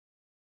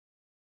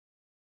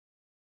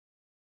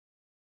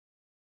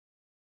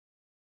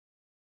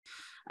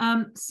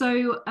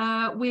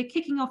We're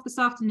kicking off this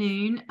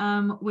afternoon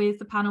with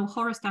the panel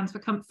Horror Stands for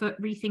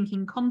Comfort,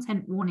 Rethinking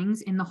Content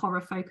Warnings in the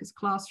Horror Focused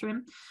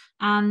Classroom.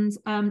 And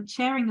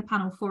chairing the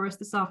panel for us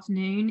this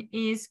afternoon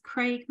is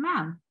Craig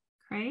Mann.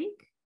 Craig?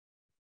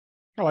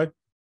 Hello.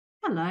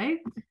 Hello.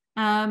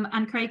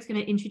 And Craig's going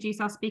to introduce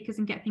our speakers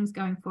and get things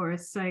going for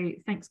us. So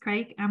thanks,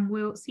 Craig, and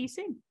we'll see you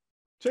soon.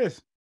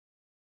 Cheers.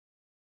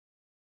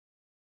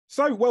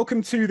 So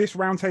welcome to this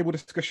roundtable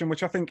discussion,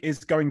 which I think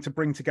is going to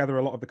bring together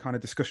a lot of the kind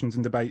of discussions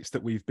and debates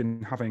that we've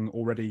been having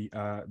already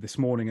this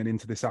morning and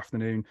into this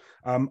afternoon.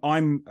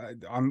 I'm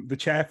the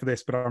chair for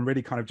this, but I'm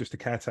really kind of just a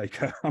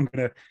caretaker. I'm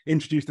going to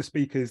introduce the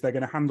speakers. They're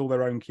going to handle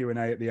their own Q&A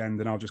at the end,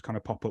 and I'll just kind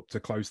of pop up to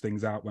close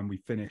things out when we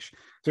finish.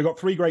 So we've got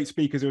three great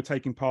speakers who are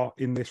taking part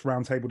in this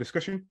roundtable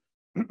discussion.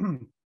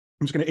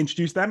 I'm just going to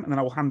introduce them and then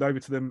I will hand over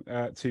to them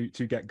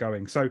to get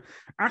going. So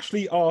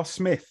Ashley R.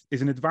 Smith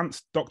is an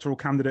advanced doctoral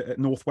candidate at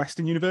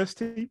Northwestern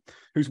University,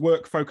 whose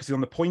work focuses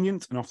on the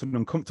poignant and often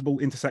uncomfortable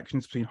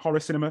intersections between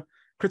horror cinema,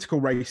 critical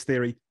race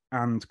theory,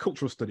 and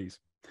cultural studies.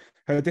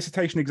 Her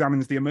dissertation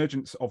examines the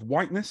emergence of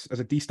whiteness as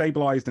a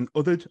destabilized and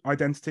othered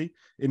identity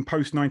in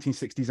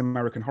post-1960s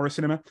American horror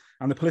cinema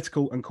and the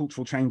political and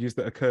cultural changes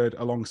that occurred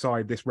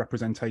alongside this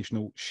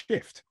representational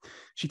shift.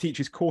 She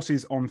teaches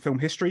courses on film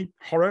history,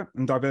 horror,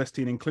 and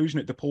diversity and inclusion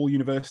at DePaul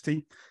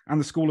University and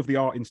the School of the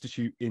Art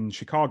Institute in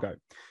Chicago.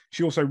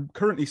 She also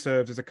currently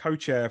serves as a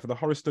co-chair for the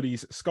Horror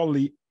Studies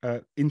Scholarly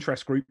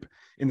Interest Group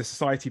in the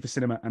Society for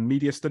Cinema and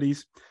Media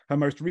Studies. Her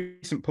most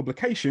recent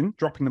publication,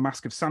 Dropping the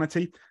Mask of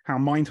Sanity, How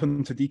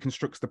Mindhunter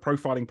Deconstructs the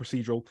Profiling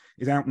Procedural,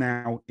 is out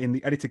now in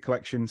the edited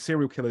collection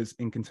Serial Killers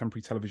in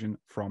Contemporary Television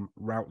from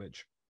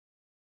Routledge.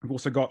 We've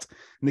also got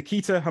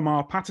Nikkita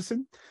Hamar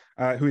Patterson,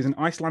 who is an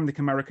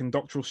Icelandic-American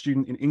doctoral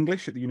student in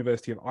English at the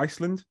University of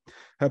Iceland.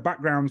 Her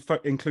background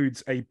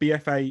includes a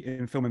BFA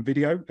in Film and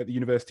Video at the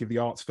University of the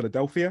Arts,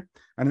 Philadelphia,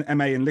 and an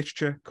MA in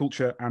Literature,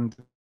 Culture, and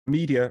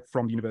Media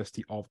from the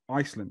University of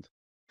Iceland.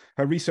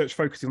 Her research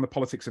focuses on the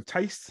politics of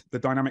taste, the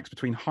dynamics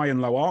between high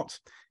and low art,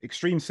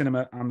 extreme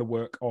cinema, and the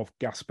work of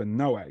Gaspar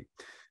Noé.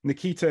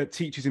 Nikkita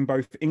teaches in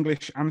both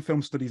English and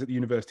film studies at the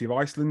University of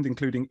Iceland,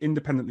 including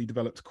independently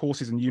developed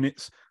courses and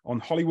units on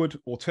Hollywood,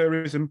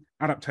 auteurism,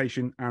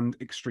 adaptation, and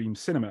extreme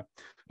cinema.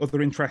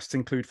 Other interests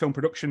include film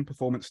production,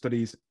 performance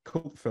studies,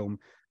 cult film,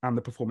 and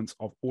the performance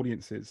of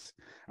audiences.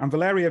 And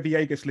Valeria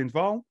Villegas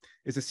Lindvall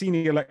is a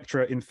senior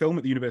lecturer in film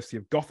at the University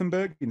of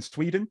Gothenburg in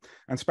Sweden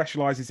and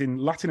specializes in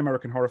Latin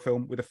American horror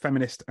film with a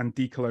feminist and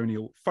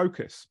decolonial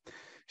focus.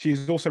 She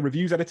is also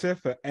reviews editor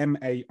for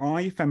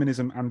MAI,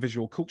 Feminism and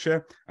Visual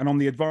Culture, and on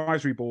the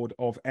advisory board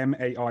of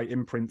MAI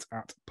Imprint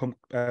at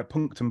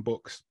Punctum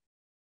Books.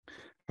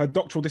 Her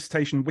doctoral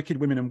dissertation, Wicked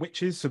Women and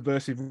Witches,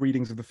 Subversive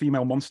Readings of the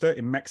Female Monster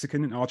in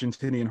Mexican and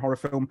Argentinian Horror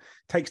Film,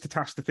 takes to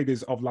task the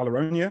figures of La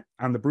Llorona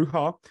and the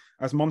Bruja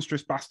as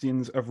monstrous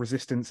bastions of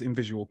resistance in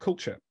visual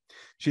culture.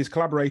 She has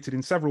collaborated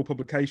in several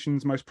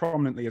publications, most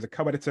prominently as a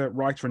co-editor,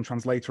 writer and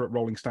translator at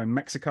Rolling Stone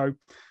Mexico,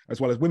 as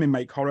well as Women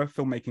Make Horror,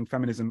 Filmmaking,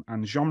 Feminism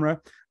and Genre,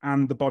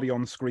 and The Body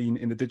on Screen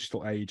in the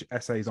Digital Age,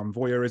 Essays on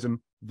Voyeurism,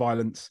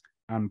 Violence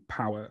and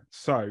Power.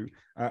 So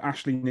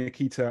Ashley,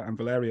 Nikkita and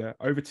Valeria,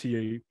 over to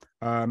you.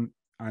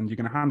 And you're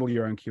going to handle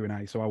your own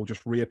Q&A, so I will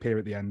just reappear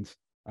at the end.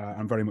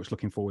 I'm very much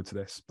looking forward to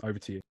this. Over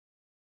to you.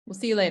 We'll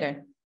see you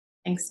later.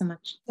 Thanks so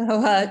much.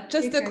 So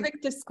just a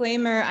quick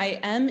disclaimer, I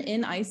am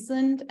in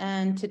Iceland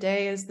and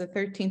today is the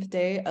 13th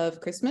day of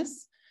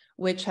Christmas,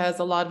 which has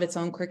a lot of its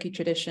own quirky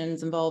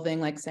traditions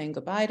involving like saying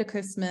goodbye to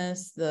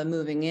Christmas, the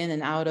moving in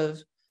and out of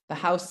the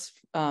house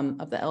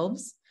of the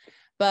elves.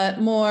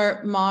 But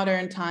more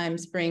modern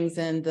times brings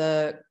in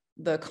the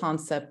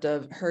concept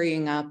of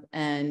hurrying up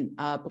and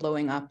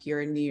blowing up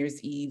your New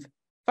Year's Eve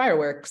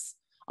fireworks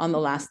on the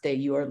last day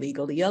you are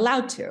legally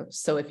allowed to.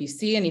 So if you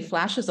see any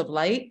flashes of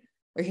light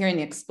or hear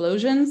any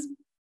explosions,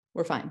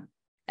 we're fine.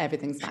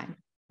 Everything's fine.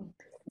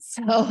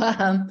 So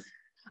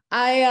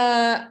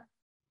I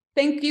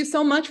thank you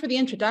so much for the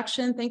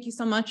introduction. Thank you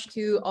so much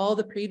to all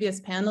the previous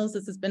panels.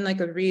 This has been like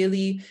a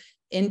really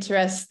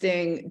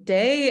interesting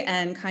day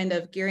and kind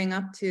of gearing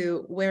up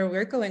to where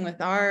we're going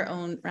with our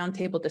own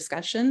roundtable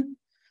discussion.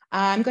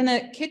 I'm going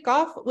to kick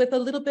off with a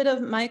little bit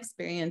of my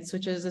experience,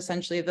 which is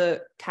essentially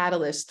the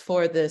catalyst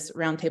for this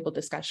roundtable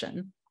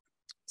discussion.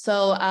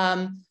 So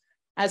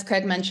as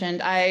Craig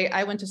mentioned,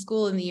 I went to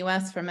school in the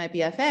US for my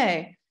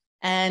BFA,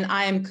 and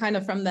I am kind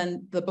of from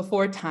then the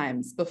before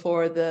times,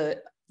 before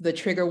the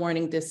trigger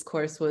warning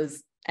discourse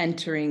was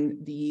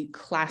entering the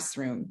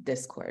classroom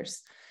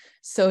discourse.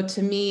 So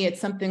to me, it's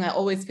something that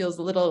always feels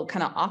a little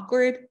kind of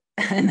awkward,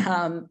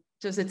 and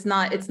just it's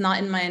not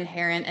in my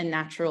inherent and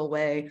natural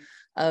way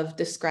of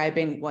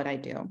describing what I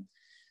do.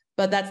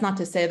 But that's not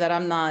to say that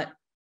I'm not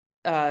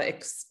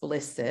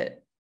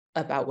explicit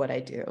about what I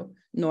do,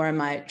 nor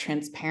am I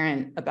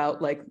transparent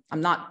about, like,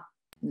 I'm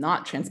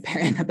not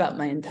transparent about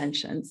my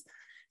intentions.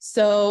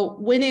 So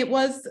when it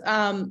was,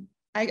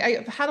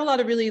 I've had a lot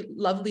of really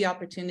lovely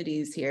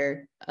opportunities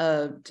here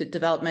to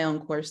develop my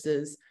own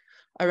courses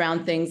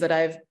around things that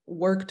I've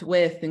worked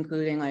with,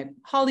 including like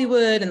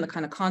Hollywood and the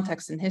kind of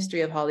context and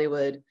history of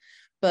Hollywood.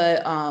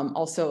 but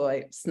also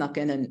I snuck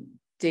in a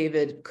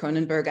David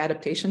Cronenberg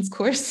adaptations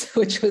course,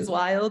 which was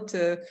wild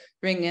to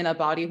bring in a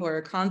body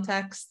horror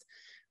context.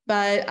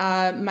 But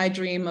my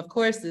dream, of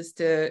course, is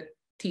to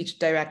teach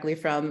directly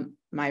from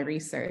my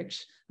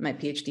research, my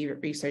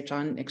PhD research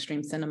on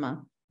extreme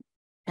cinema.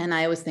 And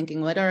I was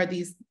thinking, what are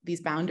these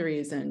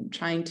boundaries, and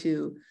trying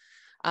to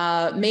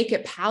make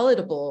it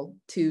palatable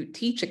to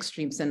teach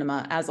extreme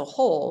cinema as a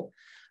whole.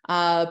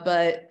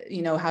 But,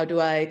 you know, how do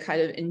I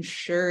kind of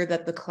ensure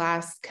that the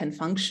class can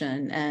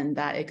function and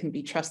that it can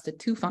be trusted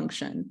to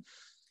function?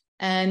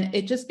 And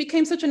it just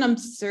became such an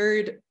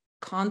absurd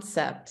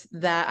concept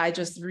that I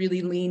just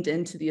really leaned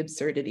into the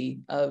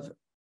absurdity of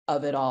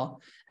it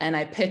all. And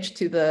I pitched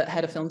to the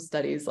head of film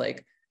studies,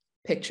 like,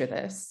 picture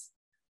this.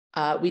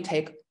 We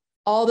take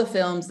all the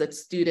films that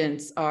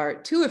students are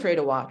too afraid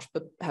to watch,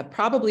 but have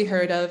probably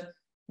heard of,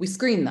 we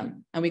screen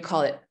them and we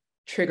call it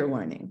trigger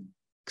warning,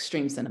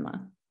 extreme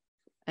cinema.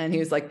 And he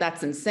was like,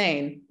 that's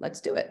insane,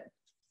 let's do it.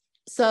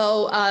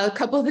 So a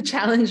couple of the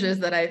challenges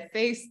that I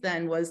faced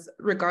then was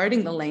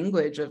regarding the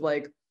language of,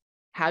 like,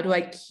 how do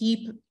I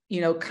keep,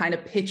 you know, kind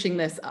of pitching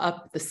this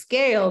up the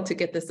scale to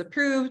get this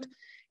approved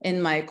in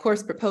my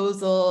course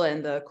proposal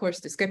and the course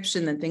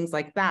description and things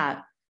like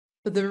that.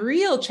 But the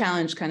real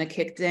challenge kind of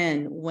kicked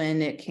in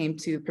when it came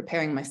to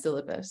preparing my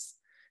syllabus,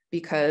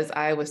 because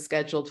I was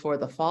scheduled for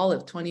the fall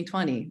of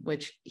 2020,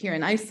 which here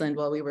in Iceland,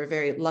 while we were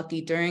very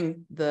lucky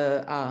during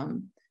the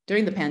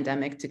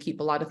pandemic to keep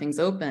a lot of things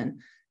open,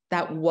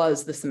 that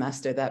was the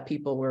semester that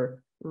people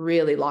were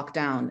really locked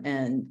down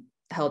and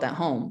held at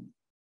home.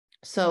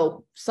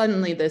 So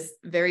suddenly this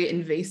very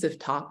invasive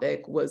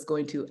topic was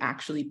going to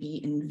actually be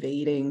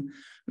invading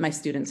my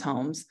students'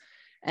 homes.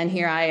 And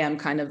here I am,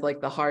 kind of like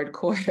the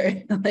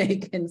hardcore,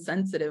 like,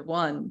 insensitive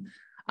one,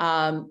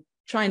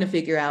 trying to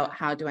figure out,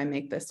 how do I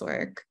make this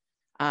work?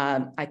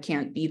 I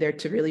can't be there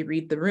to really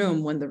read the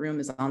room when the room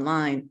is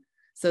online.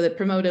 So that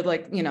promoted,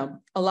 like, you know,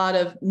 a lot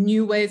of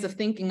new ways of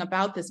thinking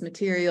about this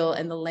material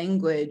and the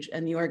language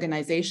and the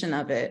organization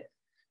of it.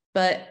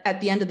 But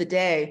at the end of the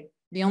day,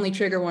 the only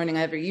trigger warning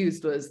I ever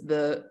used was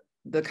the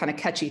kind of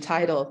catchy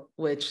title,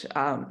 which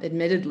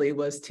admittedly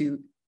was to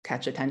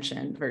catch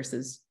attention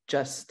versus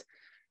just,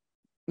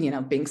 you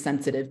know, being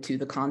sensitive to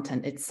the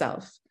content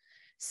itself.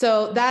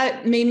 So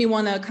that made me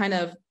want to kind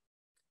of,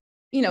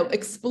 you know,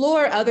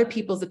 explore other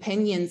people's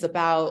opinions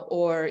about,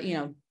 or, you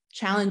know,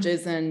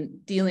 challenges in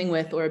dealing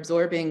with or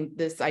absorbing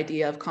this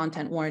idea of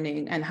content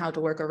warning and how to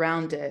work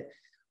around it,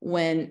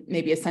 when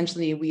maybe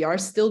essentially we are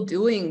still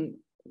doing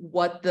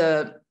what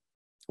the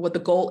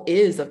goal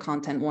is of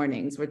content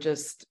warnings. We're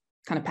just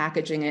kind of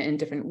packaging it in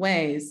different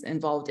ways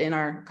involved in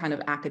our kind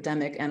of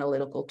academic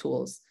analytical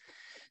tools.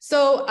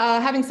 So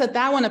having said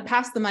that, I want to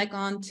pass the mic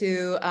on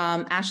to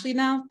Ashley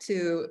now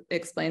to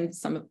explain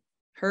some of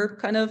her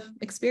kind of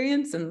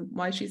experience and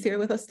why she's here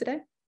with us today.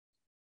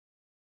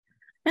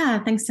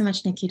 Yeah, thanks so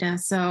much, Nikkita.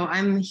 So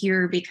I'm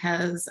here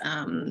because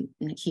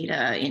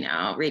Nikkita, you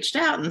know, reached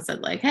out and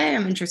said, like, hey,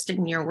 I'm interested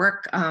in your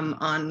work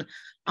on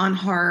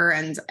horror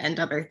and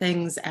other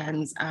things.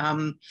 And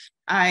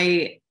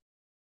I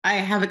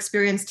have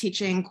experience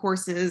teaching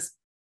courses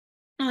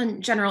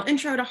on general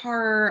intro to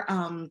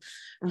horror,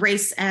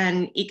 race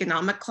and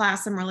economic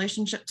class in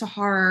relationship to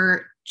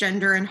horror,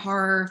 gender and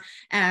horror.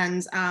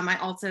 And I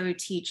also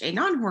teach a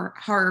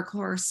non-horror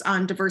course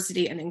on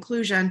diversity and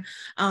inclusion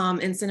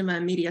in cinema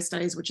and media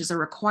studies, which is a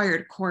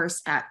required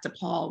course at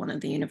DePaul, one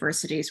of the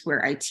universities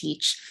where I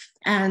teach.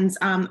 And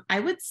I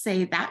would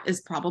say that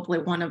is probably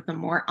one of the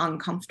more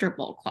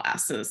uncomfortable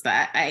classes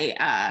that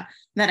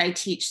I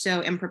teach.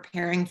 So in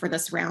preparing for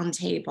this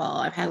roundtable,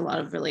 I've had a lot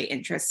of really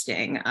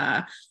interesting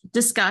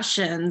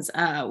discussions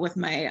with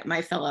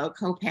my fellow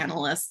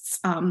co-panelists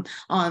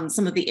on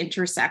some of the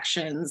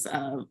intersections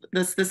of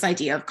this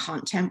idea of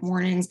content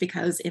warnings,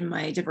 because in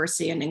my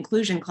diversity and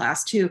inclusion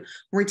class too,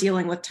 we're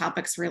dealing with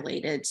topics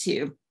related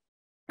to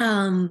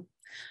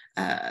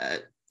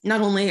not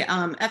only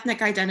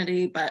ethnic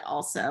identity, but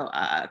also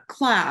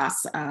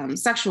class,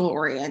 sexual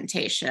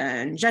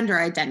orientation, gender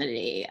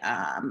identity,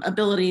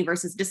 ability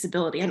versus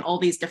disability, and all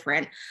these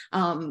different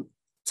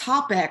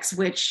topics,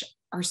 which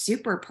are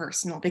super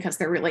personal because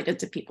they're related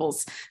to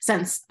people's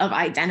sense of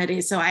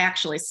identity. So I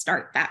actually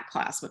start that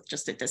class with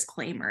just a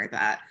disclaimer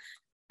that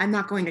I'm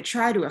not going to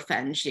try to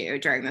offend you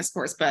during this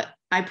course, but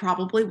I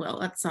probably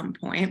will at some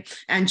point,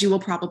 and you will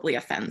probably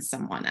offend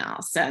someone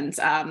else. And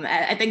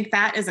I think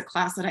that is a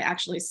class that I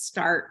actually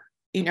start,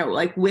 you know,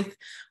 like with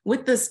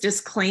this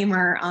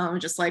disclaimer,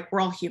 just like, we're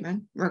all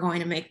human, we're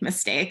going to make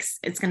mistakes.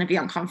 It's going to be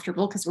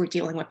uncomfortable because we're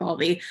dealing with all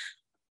the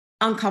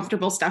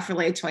uncomfortable stuff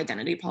related to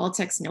identity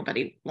politics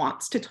nobody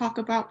wants to talk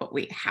about, but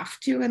we have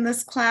to in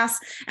this class,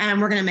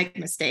 and we're going to make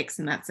mistakes,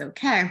 and that's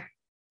okay.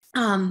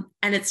 And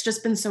it's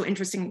just been so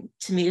interesting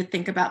to me to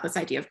think about this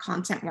idea of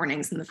content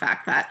warnings and the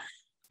fact that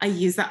I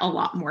use that a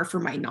lot more for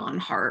my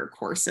non-horror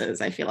courses,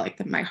 I feel like,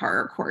 than my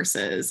horror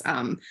courses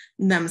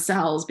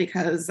themselves,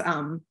 because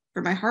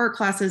for my horror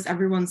classes,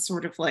 everyone's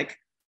sort of like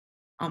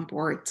on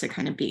board to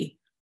kind of be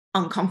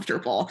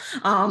uncomfortable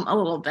a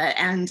little bit.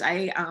 And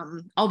I,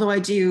 although I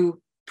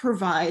do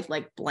provide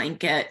like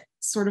blanket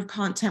sort of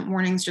content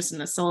warnings just in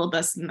the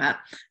syllabus, and that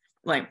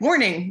like,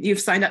 warning, you've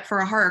signed up for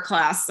a horror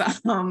class.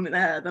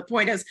 The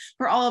point is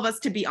for all of us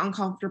to be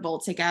uncomfortable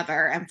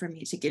together, and for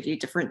me to give you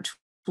different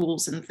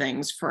tools and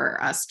things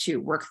for us to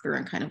work through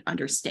and kind of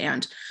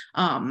understand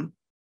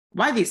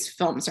why these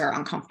films are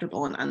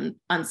uncomfortable and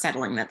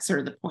unsettling. That's sort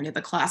of the point of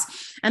the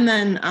class. And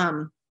then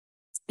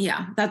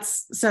yeah,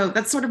 that's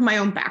sort of my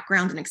own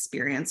background and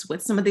experience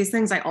with some of these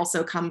things. I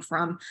also come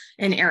from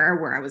an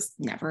era where I was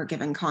never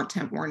given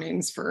content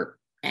warnings for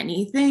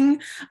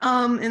anything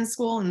in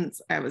school, and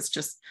I was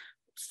just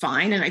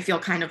fine, and I feel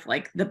kind of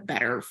like the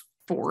better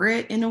for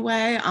it in a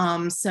way.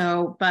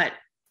 But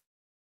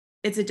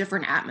it's a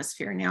different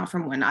atmosphere now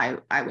from when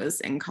I was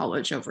in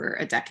college over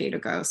a decade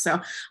ago. So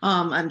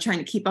I'm trying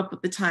to keep up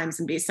with the times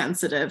and be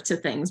sensitive to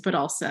things, but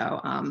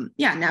also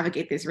yeah,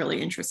 navigate these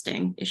really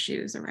interesting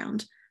issues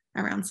around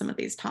some of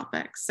these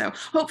topics. So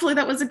hopefully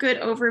that was a good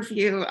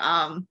overview,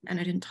 and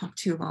I didn't talk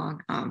too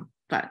long,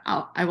 but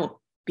I will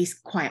be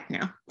quiet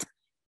now.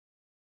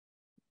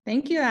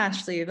 Thank you,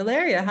 Ashley.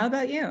 Valeria, how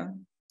about you?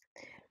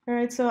 All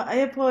right, so I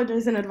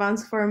apologize in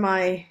advance for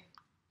my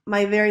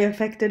very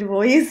affected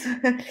voice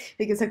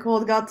because a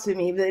cold got to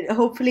me, but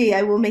hopefully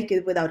I will make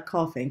it without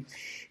coughing.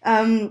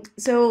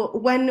 So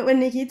when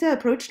Nikkita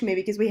approached me,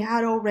 because we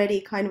had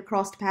already kind of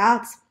crossed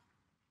paths,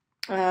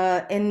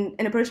 and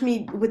approached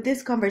me with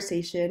this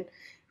conversation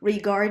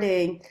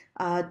regarding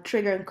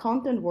trigger and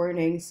content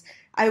warnings,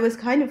 I was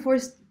kind of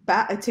forced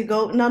back to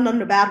go, not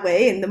in a bad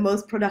way, in the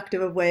most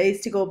productive of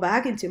ways, to go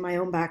back into my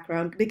own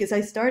background, because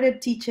I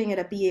started teaching at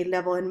a BA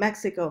level in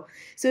Mexico.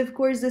 So of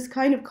course this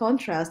kind of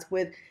contrast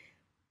with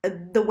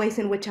the ways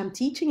in which I'm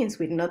teaching in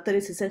Sweden, not that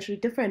it's essentially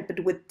different, but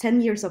with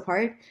 10 years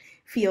apart,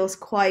 feels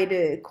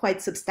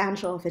quite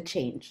substantial of a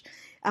change.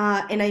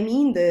 And I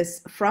mean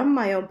this from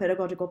my own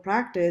pedagogical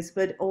practice,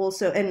 but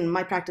also in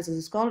my practice as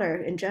a scholar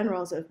in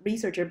general, as a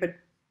researcher, but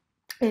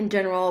in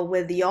general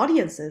with the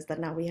audiences that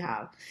now we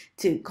have,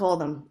 to call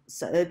them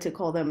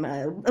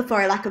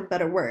for lack of a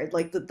better word,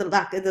 like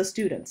the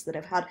students that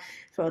I've had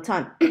for a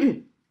time.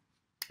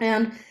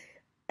 And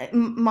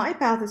my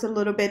path is a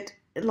little bit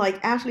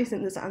like Ashley's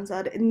in the sense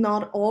that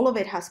not all of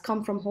it has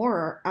come from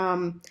horror,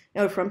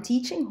 or from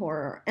teaching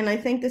horror. And I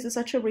think this is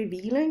such a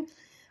revealing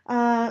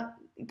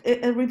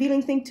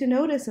thing to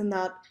notice, in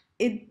that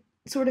it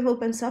sort of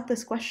opens up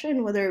this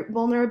question whether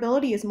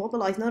vulnerability is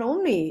mobilized not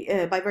only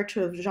by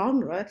virtue of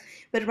genre,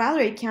 but rather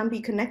it can be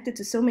connected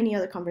to so many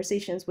other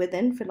conversations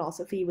within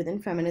philosophy,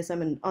 within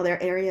feminism, and other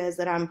areas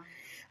that I'm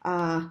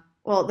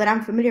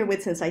familiar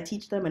with, since I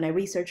teach them and I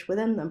research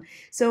within them.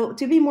 So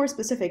to be more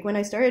specific, when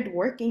I started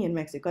working in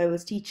Mexico, I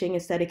was teaching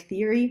aesthetic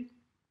theory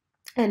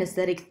and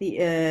aesthetic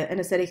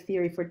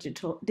theory for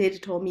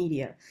digital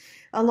media,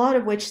 a lot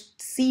of which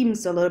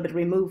seems a little bit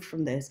removed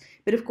from this.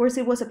 But of course,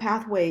 it was a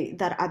pathway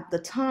that at the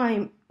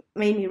time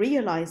made me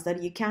realize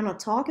that you cannot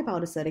talk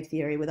about aesthetic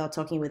theory without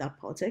talking about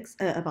politics,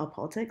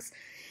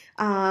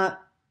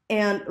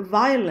 and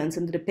violence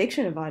and the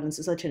depiction of violence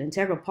is such an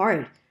integral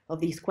part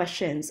of these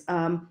questions.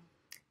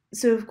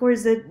 So of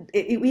course,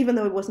 even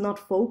though it was not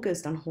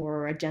focused on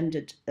horror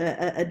adjacent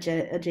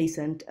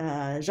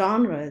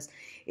genres,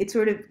 it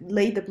sort of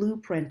laid the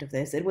blueprint of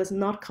this. It was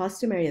not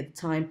customary at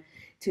the time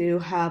to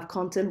have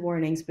content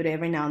warnings, but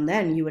every now and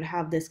then you would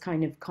have this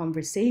kind of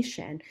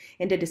conversation,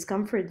 and the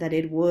discomfort that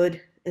it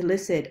would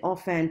elicit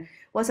often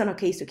was on a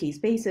case-to-case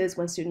basis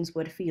when students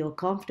would feel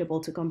comfortable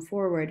to come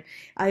forward.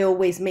 I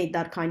always made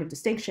that kind of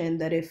distinction,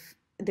 that if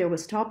there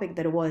was a topic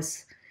that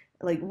was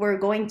like, we're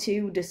going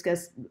to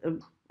discuss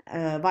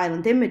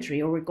violent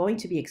imagery, or we're going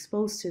to be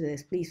exposed to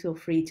this, please feel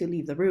free to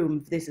leave the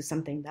room if this is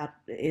something that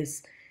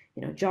is,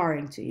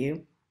 jarring to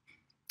you.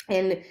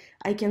 And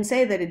I can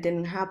say that it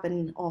didn't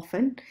happen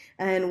often,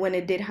 and when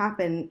it did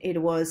happen, it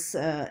was,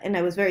 and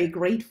I was very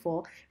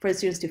grateful for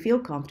students to feel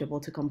comfortable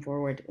to come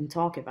forward and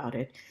talk about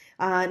it.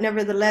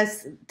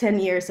 Nevertheless, 10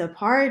 years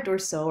apart or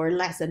so, or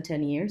less than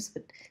 10 years,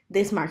 but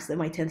this marks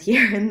my 10th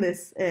year in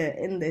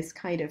this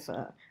kind of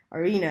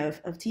arena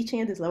of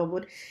teaching at this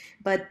level.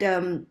 But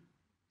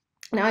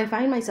now I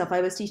find myself,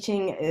 I was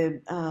teaching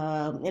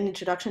an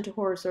introduction to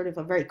horror, sort of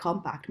a very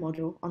compact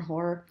module on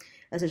horror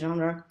as a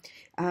genre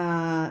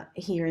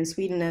here in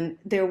Sweden, and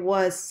there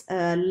was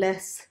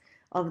less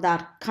of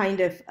that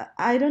kind of,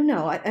 I don't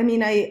know,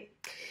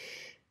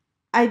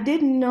 I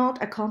did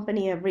not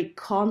accompany every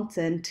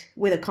content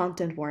with a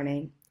content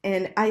warning,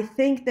 and I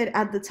think that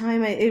at the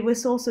time it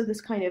was also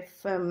this kind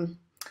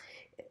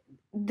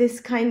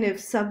of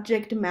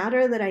subject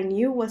matter that I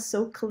knew was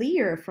so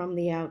clear from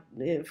the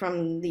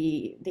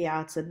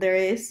outset. There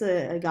is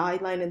a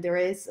guideline, and there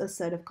is a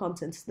set of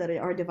contents that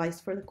are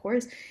devised for the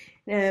course.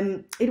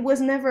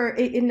 It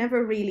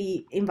never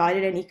really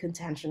invited any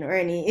contention or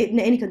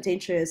any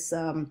contentious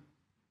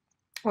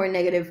or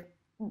negative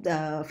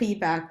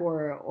feedback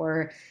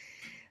or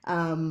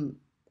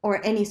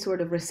any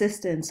sort of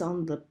resistance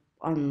on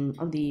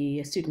on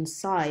the student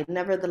side.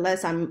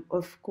 Nevertheless, I'm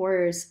of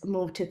course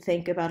moved to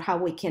think about how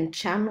we can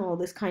channel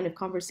this kind of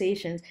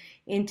conversations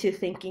into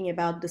thinking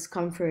about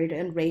discomfort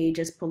and rage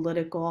as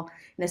political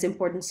and as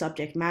important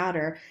subject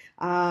matter.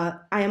 I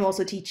am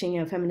also teaching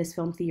a feminist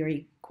film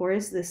theory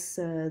course this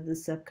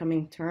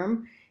upcoming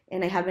term,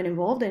 and I have been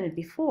involved in it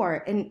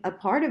before. And a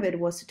part of it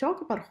was to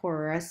talk about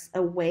horror as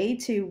a way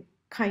to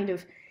kind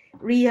of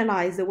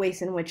realize the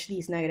ways in which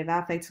these negative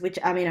affects, which,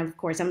 I mean, of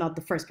course, I'm not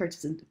the first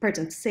person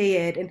to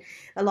say it, and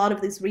a lot of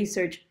this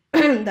research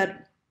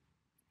that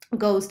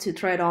goes to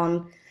tread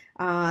on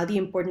the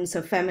importance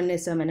of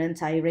feminism and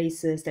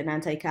anti-racist and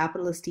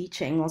anti-capitalist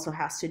teaching also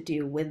has to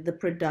do with the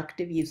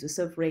productive uses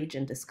of rage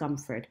and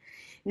discomfort.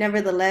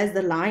 Nevertheless,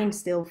 the line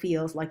still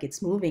feels like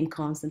it's moving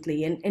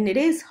constantly, and it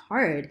is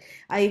hard.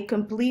 I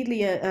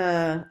completely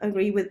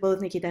agree with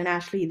both Nikkita and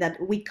Ashley that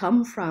we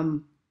come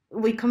from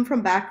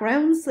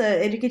backgrounds,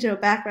 educational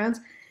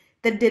backgrounds,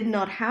 that did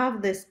not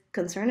have this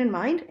concern in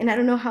mind. And I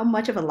don't know how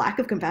much of a lack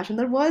of compassion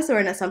that was, or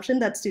an assumption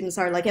that students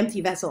are like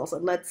empty vessels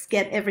and let's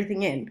get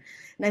everything in.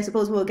 And I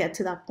suppose we'll get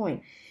to that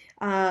point.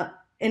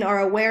 And our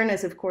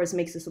awareness, of course,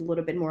 makes us a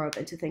little bit more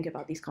open to think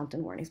about these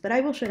content warnings. But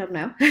I will shut up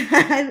now.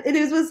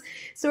 It was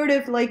sort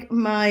of like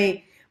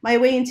my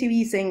way into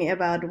easing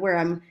about where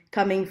I'm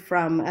coming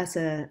from as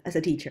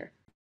a teacher.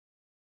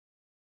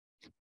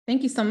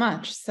 Thank you so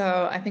much.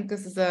 So I think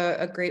this is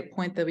a great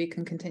point that we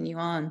can continue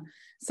on.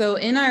 So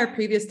in our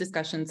previous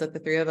discussions that the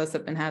three of us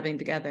have been having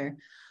together,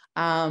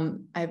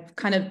 I've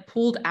kind of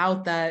pulled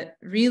out that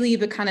really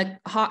the kind of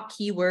hot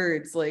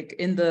keywords like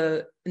in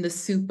the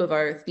soup of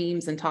our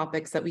themes and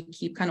topics that we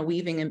keep kind of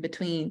weaving in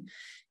between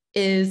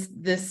is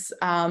this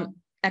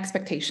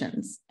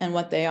expectations and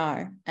what they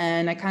are.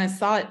 And I kind of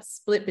saw it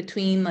split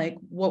between like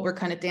what we're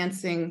kind of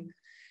dancing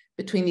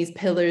between these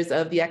pillars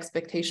of the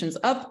expectations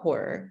of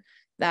horror,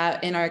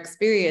 that in our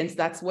experience,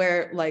 that's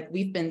where like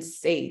we've been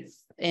safe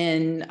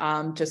in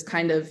just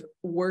kind of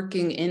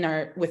working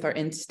with our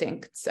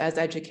instincts as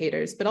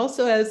educators, but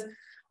also as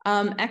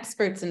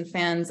experts and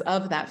fans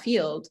of that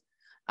field.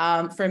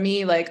 For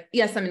me, like,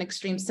 yes, I'm in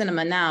extreme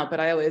cinema now, but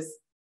I always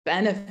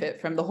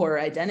benefit from the horror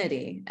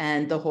identity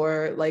and the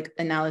horror like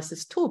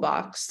analysis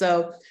toolbox.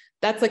 So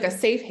that's like a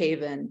safe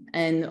haven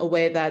in a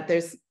way that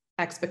there's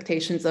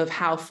expectations of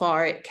how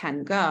far it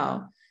can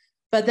go.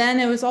 But then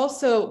it was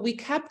also, we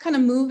kept kind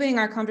of moving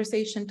our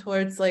conversation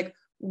towards like,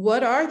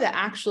 what are the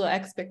actual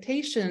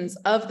expectations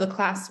of the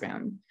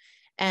classroom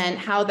and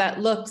how that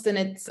looks? And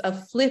it's a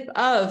flip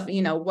of,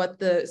 you know, what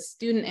the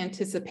student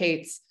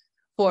anticipates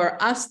for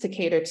us to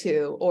cater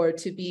to or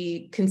to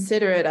be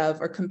considerate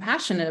of or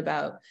compassionate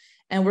about.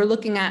 And we're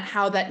looking at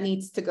how that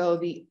needs to go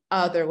the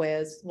other way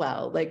as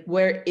well. Like,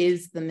 where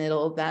is the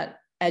middle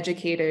that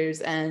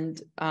educators and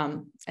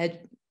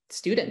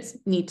students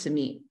need to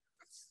meet?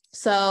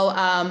 So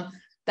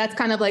that's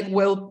kind of like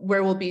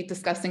where we'll be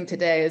discussing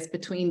today, is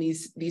between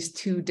these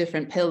two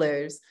different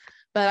pillars.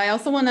 But I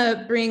also want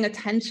to bring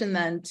attention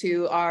then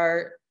to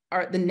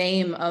the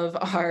name of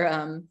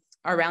our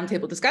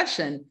roundtable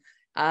discussion.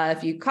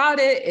 If you caught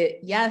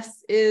it,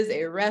 yes, is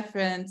a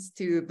reference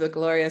to the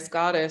glorious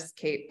goddess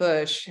Kate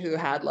Bush, who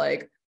had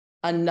like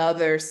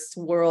another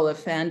swirl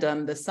of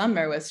fandom this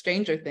summer with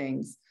Stranger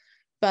Things.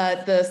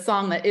 But the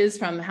song that is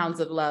from Hounds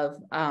of Love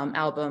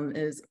album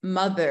is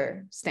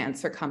Mother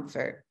Stands for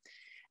Comfort.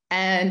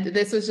 And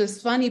this was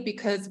just funny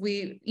because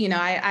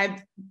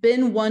I've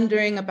been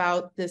wondering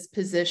about this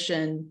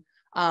position,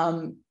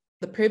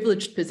 the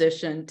privileged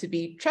position to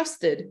be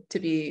trusted to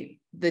be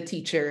the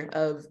teacher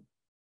of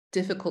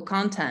difficult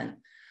content.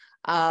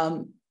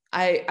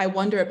 I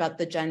wonder about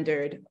the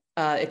gendered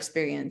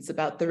experience,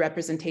 about the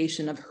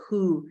representation of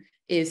who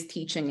is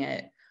teaching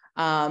it,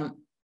 how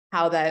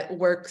that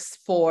works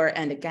for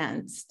and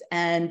against.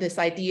 And this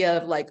idea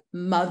of like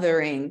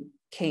mothering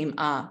came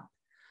up.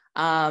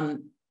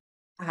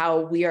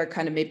 How we are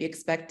kind of maybe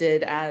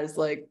expected as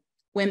like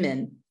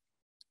women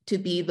to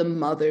be the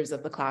mothers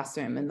of the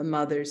classroom and the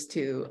mothers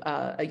to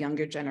a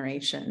younger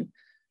generation.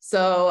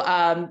 So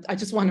I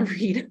just want to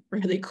read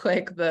really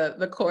quick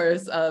the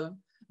chorus of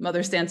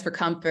Mother Stands for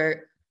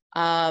Comfort.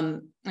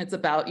 It's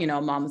about,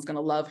 mom is going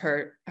to love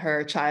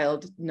her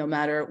child no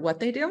matter what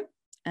they do.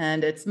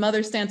 And it's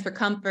Mother stands for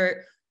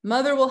comfort.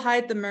 Mother will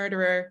hide the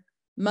murderer.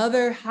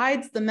 Mother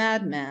hides the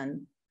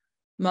madman.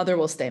 Mother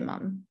will stay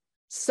mom.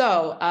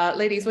 So,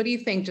 ladies, what do you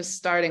think, just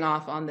starting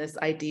off on this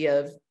idea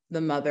of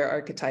the mother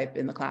archetype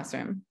in the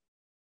classroom?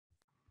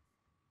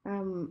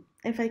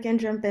 If I can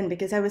jump in,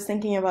 because I was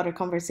thinking about our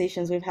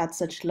conversations, we've had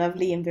such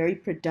lovely and very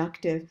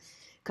productive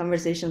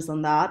conversations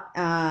on that.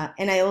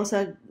 And I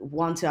also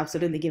want to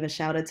absolutely give a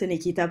shout out to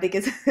Nikkita,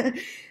 because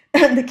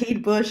the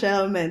Kate Bush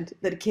element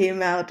that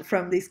came out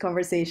from these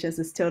conversations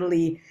is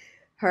totally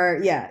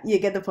her. Yeah, you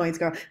get the points,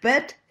 girl.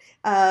 But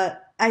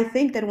I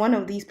think that one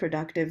of these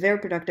very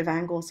productive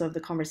angles of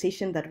the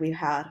conversation that we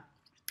had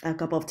a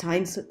couple of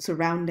times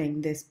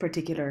surrounding this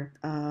particular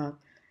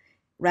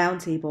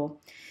roundtable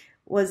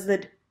was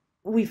that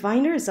we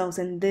find ourselves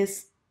in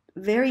this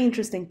very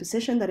interesting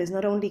position that is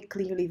not only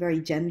clearly very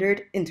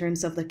gendered in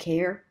terms of the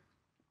care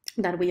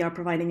that we are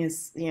providing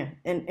is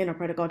in our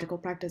pedagogical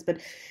practice, but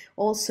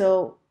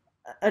also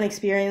an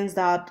experience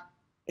that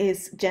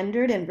is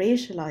gendered and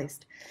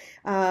racialized.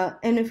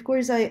 And of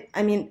course, I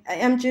mean, I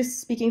am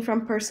just speaking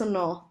from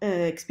personal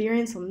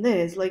experience on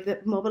this, like the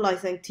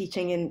mobilizing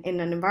teaching in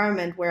an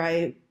environment where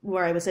I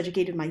was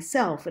educated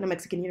myself in a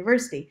Mexican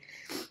university,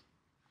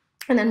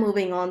 and then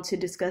moving on to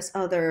discuss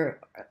other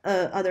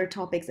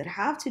topics that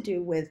have to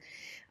do with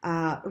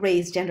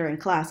race, gender, and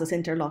class as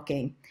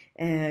interlocking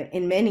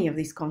in many of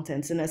these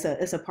contents, and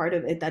as a part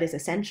of it that is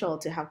essential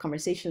to have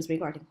conversations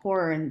regarding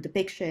horror and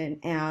depiction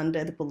and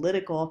the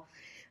political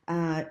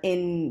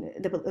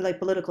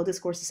political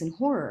discourses in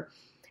horror.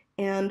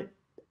 And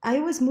I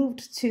was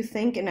moved to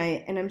think, and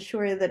I'm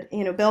sure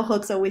that bell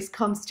hooks always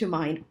comes to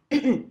mind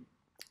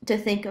to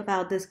think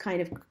about this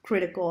kind of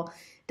critical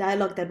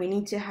dialogue that we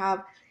need to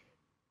have,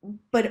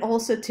 but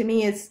also to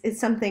me it's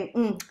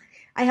something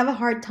I have a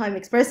hard time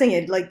expressing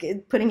it, like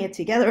putting it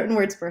together in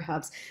words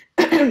perhaps,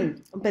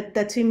 but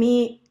that to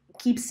me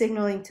keeps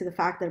signaling to the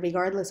fact that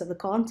regardless of the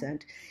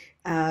content,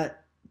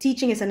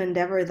 teaching is an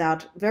endeavor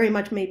that very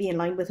much maybe in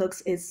line with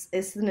Hooks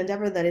is an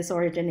endeavor that is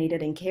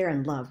originated in care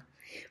and love.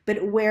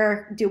 But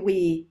where do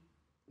we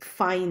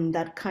find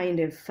that kind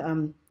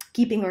of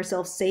keeping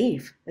ourselves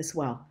safe as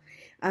well?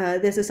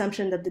 This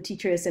assumption that the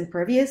teacher is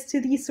impervious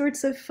to these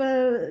sorts of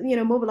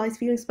mobilized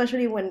feelings,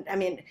 especially when, I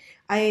mean,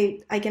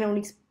 I can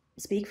only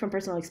speak from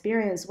personal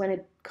experience when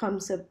it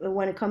comes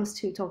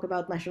to talk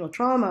about national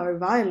trauma or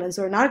violence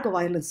or narco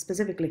violence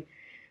specifically,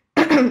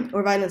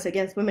 or violence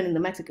against women in the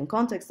Mexican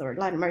context or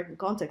Latin American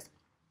context.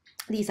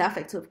 These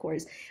affects, of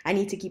course, I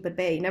need to keep at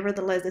bay.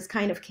 Nevertheless, this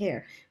kind of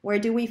care, where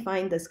do we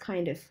find this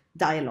kind of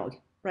dialogue,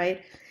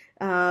 right,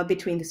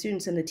 between the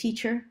students and the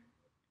teacher,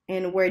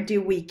 and where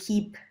do we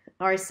keep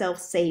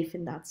ourselves safe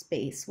in that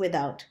space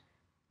without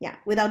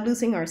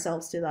losing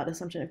ourselves to that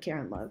assumption of care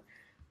and love?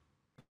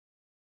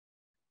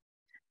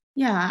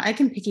 Yeah, I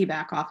can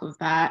piggyback off of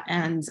that.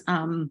 And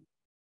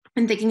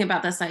thinking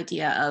about this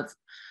idea of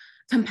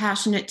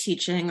compassionate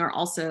teaching, or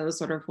also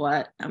sort of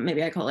what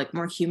maybe I call like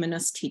more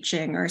humanist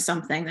teaching, or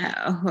something that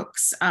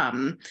Hooks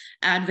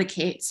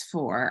advocates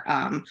for,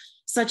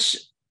 such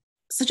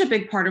a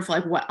big part of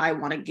like what I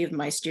want to give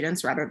my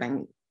students, rather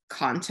than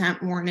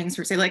content warnings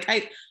per se,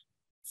 like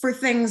for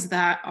things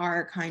that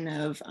are kind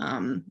of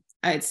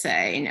I'd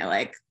say,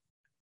 like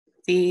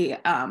the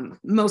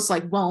most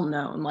like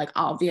well-known, like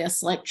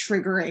obvious, like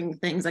triggering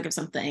things, like if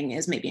something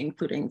is maybe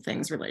including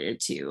things related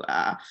to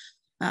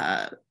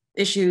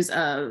issues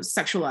of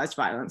sexualized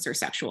violence or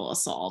sexual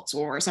assault,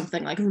 or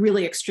something like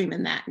really extreme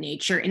in that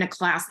nature, in a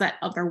class that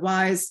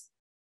otherwise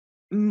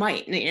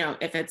might,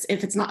 if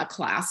it's not a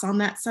class on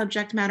that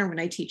subject matter. When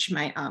I teach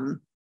my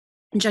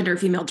gender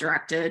female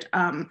directed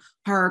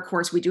horror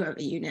course, we do have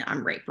a unit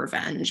on rape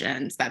revenge,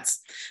 and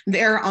that's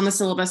there on the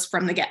syllabus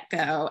from the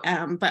get-go,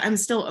 but I'm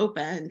still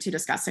open to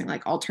discussing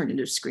like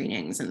alternative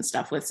screenings and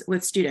stuff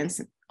with students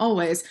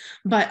always.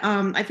 But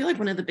I feel like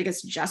one of the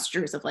biggest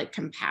gestures of like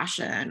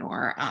compassion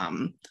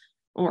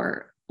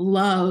or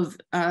love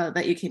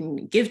that you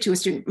can give to a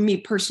student, me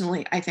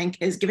personally, I think,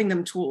 is giving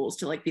them tools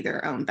to like be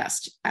their own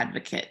best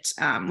advocate,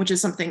 which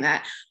is something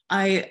that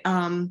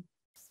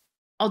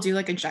I'll do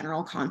like a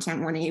general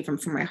content warning even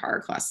for my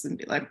horror classes, and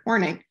be like,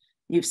 warning,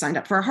 you've signed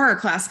up for a horror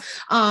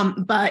class.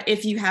 But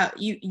if you have,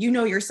 you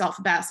know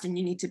yourself best, and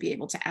you need to be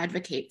able to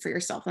advocate for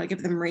yourself. Like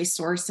give them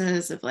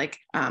resources of like,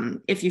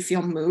 if you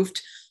feel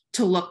moved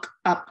to look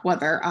up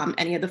whether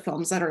any of the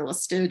films that are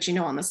listed,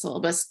 on the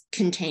syllabus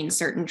contain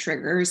certain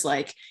triggers,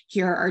 like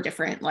here are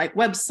different like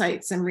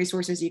websites and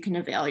resources you can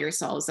avail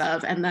yourselves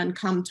of, and then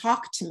come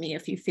talk to me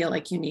if you feel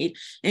like you need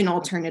an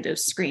alternative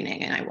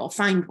screening, and I will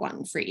find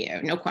one for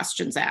you, no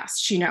questions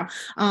asked, I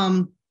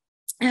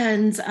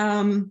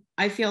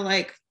feel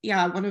like,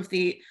 one of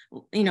the,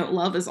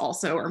 love is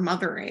also, or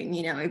mothering,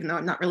 even though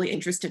I'm not really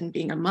interested in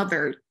being a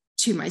mother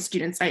to my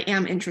students, I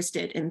am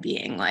interested in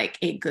being like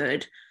a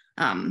good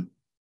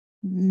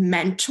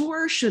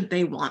mentor, should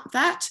they want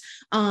that,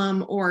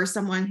 or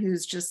someone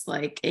who's just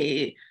like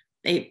a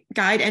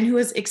guide, and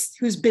who's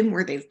been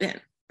where they've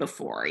been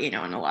before, in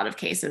a lot of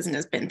cases, and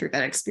has been through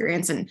that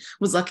experience, and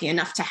was lucky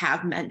enough to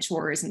have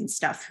mentors and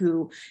stuff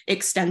who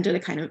extended a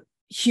kind of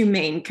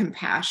humane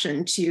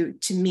compassion to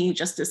me,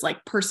 just as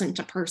like person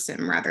to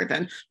person, rather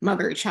than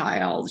mother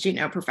child,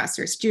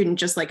 professor student,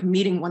 just like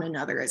meeting one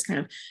another as kind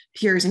of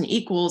peers and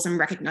equals, and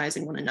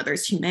recognizing one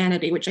another's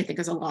humanity, which I think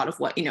is a lot of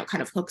what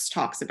kind of Hooks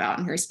talks about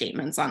in her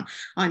statements on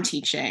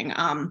teaching,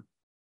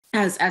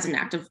 as an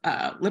act of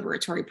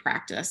liberatory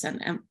practice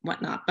and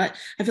whatnot. But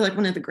I feel like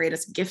one of the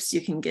greatest gifts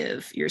you can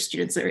give your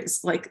students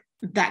is like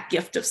that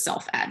gift of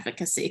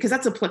self-advocacy, because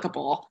that's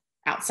applicable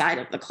outside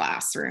of the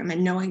classroom,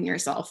 and knowing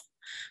yourself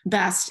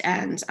best.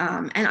 And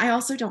I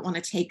also don't want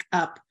to take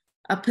up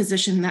a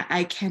position that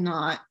I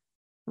cannot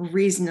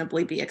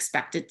reasonably be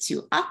expected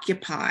to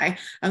occupy.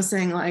 I was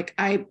saying like,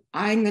 I'm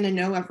going to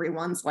know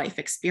everyone's life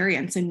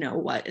experience and know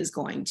what is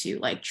going to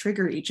like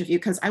trigger each of you,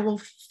 because I will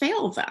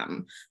fail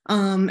them.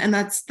 And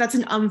that's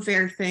an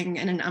unfair thing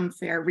and an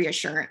unfair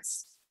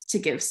reassurance to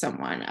give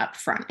someone up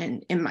front,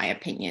 in my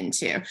opinion,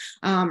 too,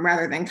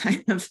 rather than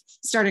kind of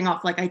starting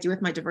off like I do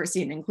with my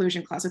diversity and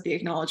inclusion class with the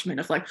acknowledgement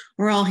of like,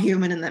 we're all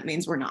human and that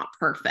means we're not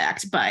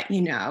perfect. But,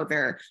 you know,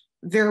 there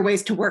are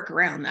ways to work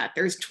around that.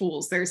 There's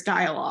tools, there's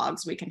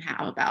dialogues we can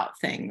have about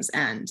things.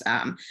 And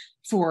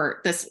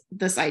for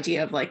this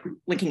idea of like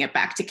linking it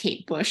back to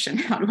Kate Bush and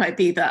how do I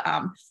be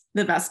the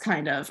best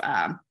kind of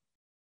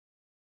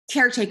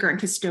caretaker and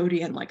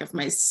custodian like of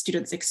my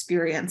students'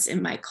 experience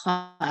in my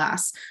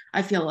class,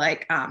 I feel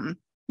like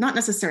not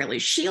necessarily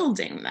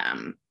shielding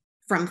them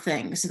from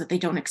things so that they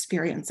don't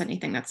experience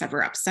anything that's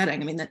ever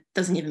upsetting. I mean, that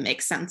doesn't even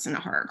make sense in a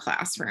horror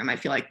classroom. I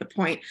feel like the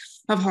point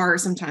of horror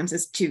sometimes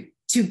is to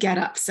get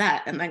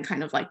upset and then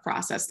kind of like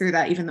process through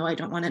that, even though I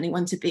don't want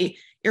anyone to be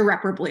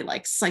irreparably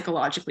like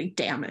psychologically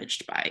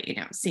damaged by, you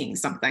know, seeing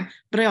something.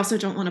 But I also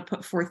don't want to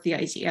put forth the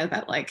idea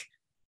that like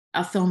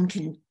a film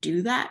can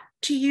do that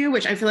to you,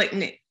 which I feel like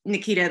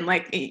Nikkita, and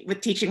like with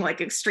teaching like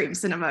extreme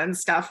cinema and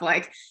stuff,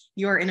 like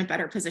you're in a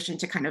better position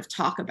to kind of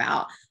talk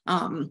about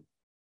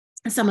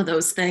some of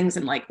those things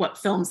and like what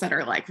films that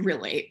are like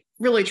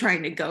really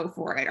trying to go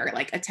for it are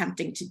like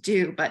attempting to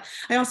do. But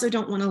I also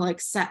don't want to like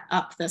set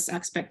up this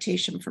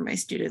expectation for my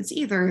students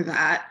either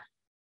that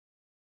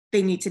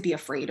they need to be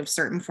afraid of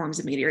certain forms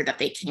of media or that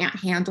they can't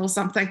handle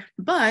something.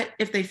 But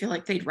if they feel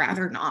like they'd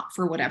rather not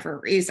for whatever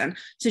reason,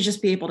 to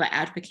just be able to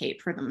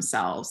advocate for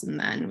themselves, and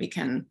then we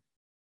can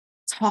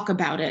talk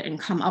about it and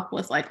come up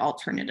with like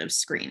alternative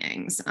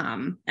screenings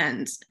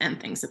and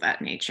things of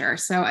that nature.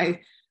 So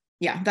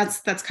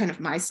that's kind of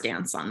my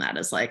stance on that,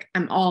 is like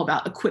I'm all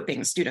about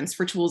equipping students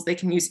for tools they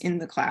can use in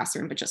the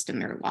classroom, but just in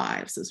their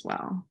lives as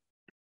well.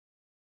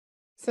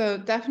 So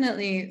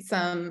definitely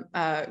some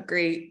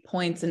great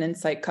points and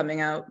insight coming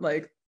out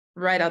like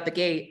right out the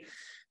gate.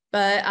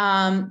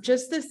 But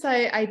just this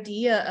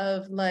idea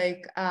of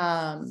like,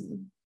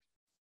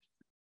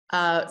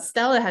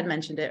 Stella had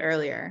mentioned it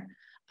earlier.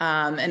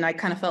 And I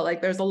kind of felt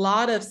like there's a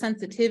lot of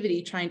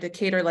sensitivity trying to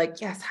cater like,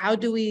 yes, how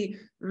do we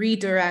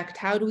redirect?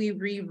 How do we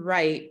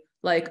rewrite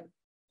like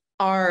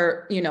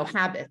our, you know,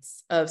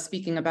 habits of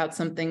speaking about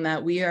something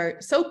that we are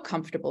so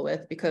comfortable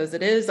with, because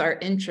it is our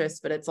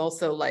interest, but it's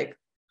also like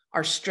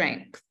our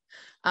strength.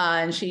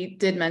 And she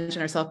did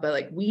mention herself, but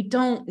like, we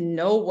don't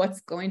know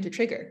what's going to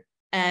trigger.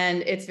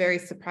 And it's very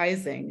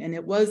surprising. And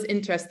it was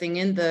interesting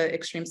in the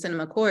extreme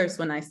cinema course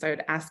when I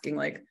started asking,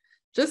 like,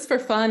 just for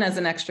fun as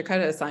an extra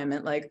credit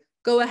assignment, like,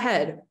 go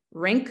ahead,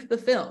 rank the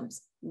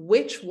films.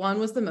 Which one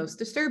was the most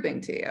disturbing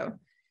to you?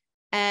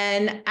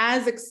 And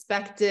as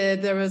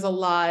expected, there was a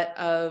lot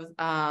of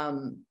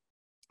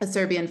a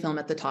Serbian film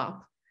at the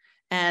top.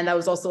 And that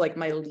was also like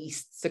my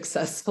least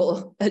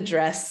successful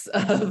address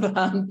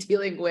of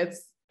dealing with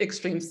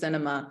extreme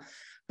cinema.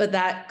 But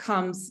that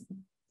comes,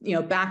 you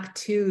know, back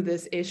to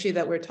this issue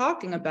that we're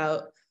talking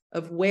about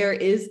of where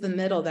is the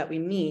middle that we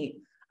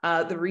meet.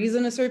 The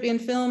reason a Serbian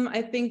film,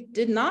 I think,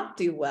 did not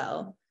do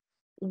well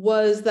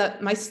was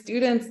that my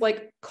students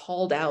like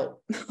called out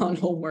on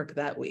homework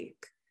that week.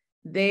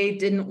 They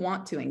didn't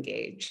want to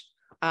engage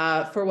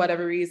for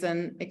whatever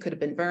reason. It could have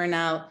been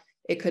burnout.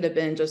 It could have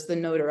been just the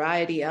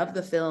notoriety of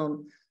the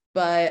film.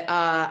 But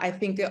I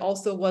think it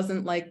also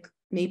wasn't like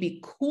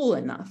maybe cool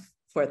enough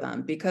for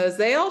them, because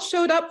they all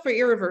showed up for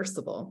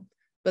Irreversible,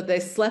 but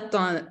they slept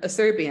on a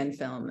Serbian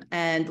film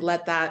and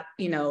let that,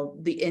 you know,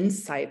 the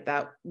insight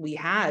that we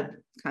had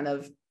kind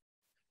of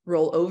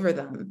roll over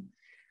them.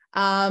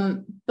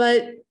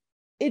 But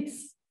it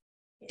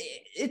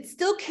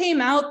still came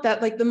out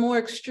that like the more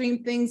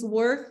extreme things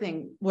were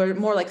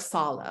more like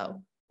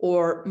Salo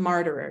or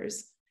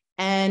Martyrers.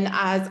 And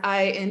as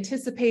I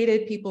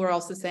anticipated, people were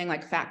also saying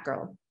like Fat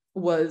Girl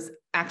was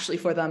actually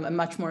for them a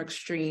much more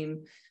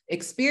extreme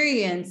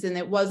experience. And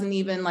it wasn't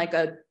even like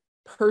a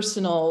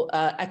personal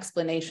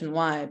explanation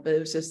why, but it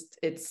was just,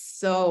 it's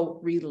so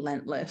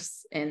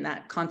relentless in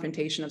that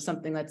confrontation of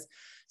something that's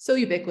so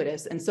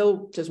ubiquitous and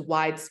so just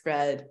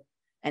widespread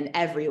and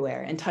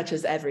everywhere and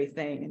touches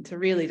everything, and to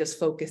really just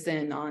focus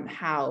in on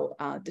how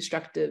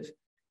destructive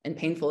and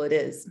painful it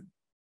is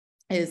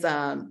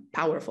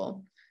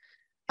powerful.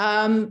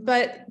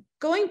 But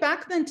going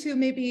back then to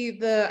maybe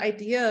the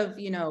idea of,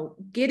 you know,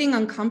 getting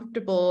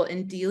uncomfortable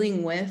and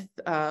dealing with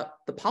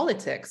the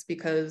politics,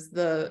 because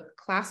the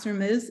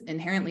classroom is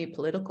inherently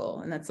political.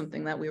 And that's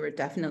something that we were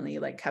definitely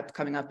like kept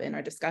coming up in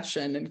our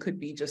discussion and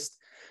could be just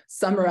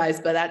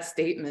summarized by that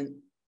statement: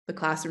 the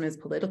classroom is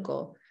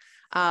political.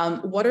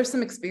 What are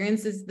some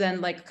experiences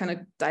then, like kind of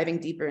diving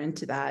deeper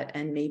into that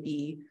and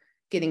maybe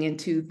getting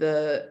into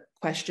the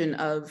question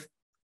of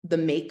the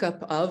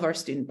makeup of our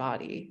student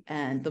body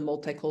and the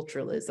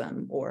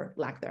multiculturalism or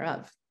lack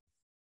thereof?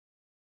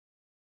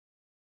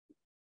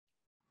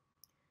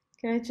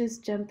 Can I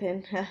just jump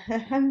in?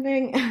 I'm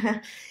being,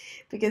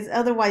 because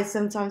otherwise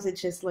sometimes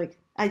it's just like,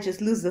 I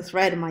just lose the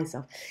thread of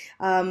myself.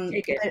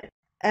 Take it.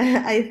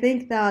 I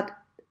think that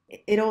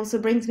it also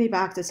brings me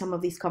back to some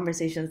of these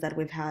conversations that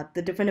we've had.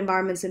 The different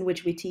environments in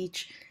which we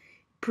teach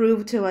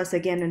prove to us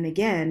again and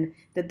again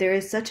that there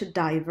is such a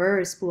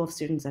diverse pool of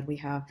students that we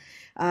have.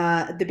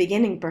 At the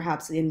beginning,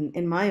 perhaps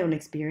in my own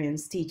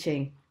experience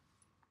teaching,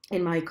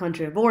 in my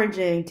country of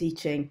origin,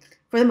 teaching,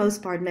 for the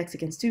most part,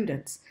 Mexican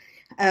students,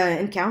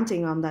 and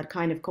counting on that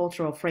kind of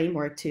cultural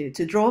framework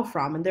to draw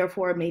from, and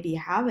therefore maybe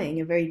having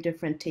a very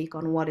different take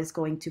on what is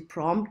going to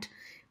prompt,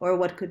 or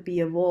what could be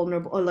a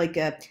vulnerable, or like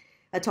a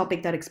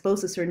topic that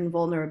exposes certain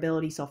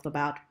vulnerabilities off the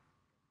bat.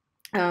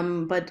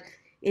 But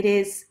it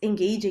is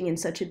engaging in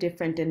such a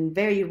different and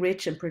very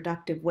rich and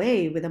productive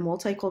way with a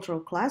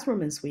multicultural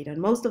classroom in Sweden.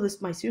 Most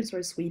of my students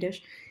are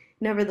Swedish.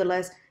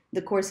 Nevertheless,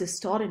 the course is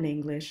taught in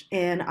English,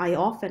 and I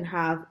often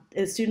have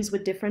students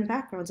with different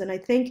backgrounds. And I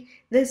think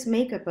this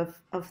makeup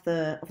of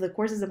the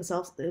courses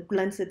themselves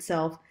lends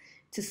itself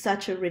to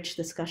such a rich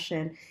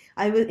discussion.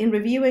 In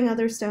reviewing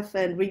other stuff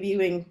and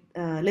reviewing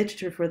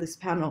literature for this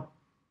panel,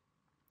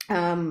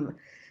 I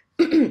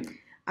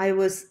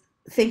was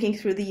thinking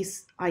through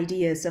these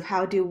ideas of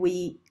how do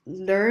we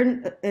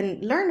learn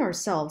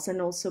ourselves,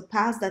 and also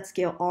pass that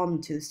skill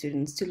on to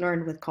students to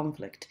learn with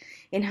conflict,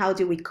 and how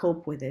do we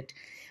cope with it.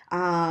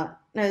 I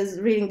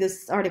was reading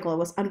this article, it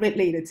was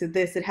unrelated to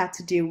this, it had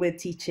to do with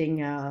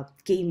teaching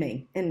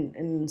gaming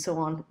and so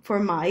on for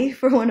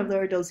one of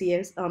their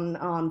dossiers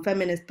on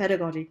feminist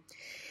pedagogy.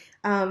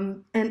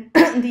 And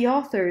the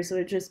authors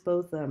were just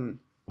both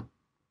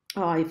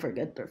I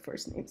forget their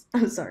first names.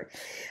 I'm sorry,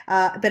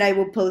 but I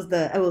will post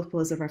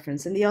the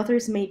reference. And the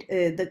authors made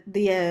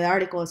the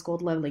article is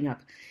called "Leveling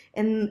Up,"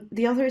 and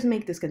the authors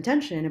make this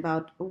contention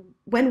about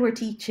when we're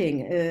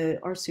teaching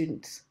our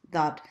students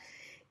that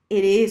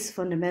it is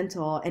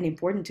fundamental and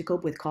important to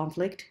cope with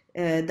conflict.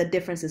 The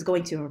difference is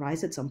going to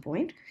arise at some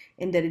point,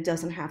 and that it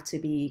doesn't have to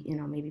be,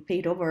 maybe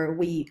paid over.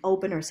 We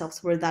open ourselves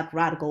for that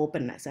radical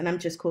openness, and I'm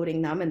just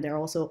quoting them, and they're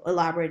also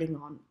elaborating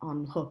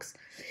on hooks.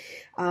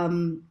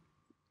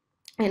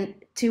 And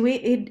to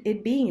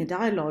it being a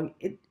dialogue,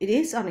 it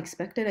is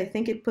unexpected. I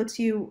think it puts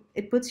you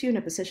in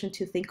a position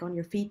to think on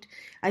your feet.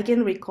 I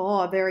can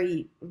recall a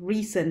very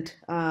recent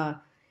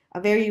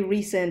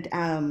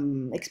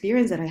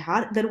experience that I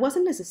had that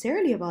wasn't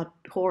necessarily about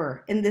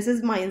horror. And this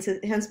is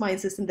hence my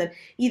insistence that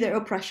either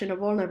oppression or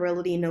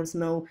vulnerability knows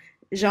no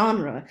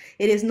genre.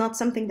 It is not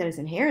something that is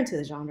inherent to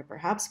the genre,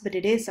 perhaps, but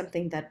it is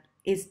something that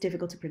is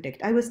difficult to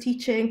predict. I was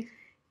teaching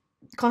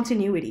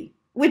continuity,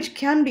 which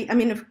can be,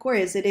 of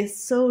course, it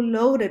is so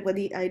loaded with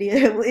the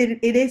idea,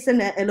 it is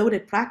a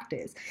loaded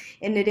practice,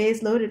 and it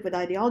is loaded with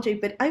ideology,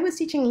 but I was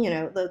teaching,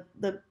 the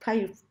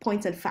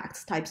points and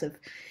facts types of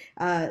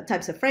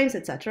frames,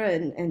 etc.,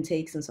 and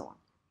takes and so on.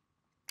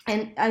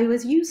 And I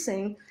was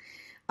using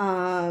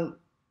 7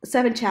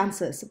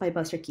 Chances by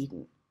Buster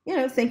Keaton,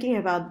 thinking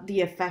about the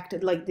effect,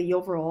 like the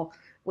overall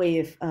way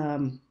of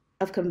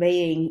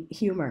conveying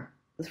humor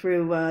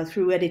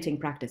through editing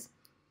practice.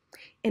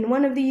 And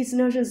one of these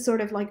notions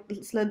sort of like,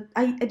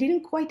 I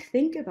didn't quite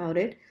think about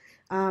it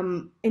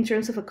in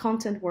terms of a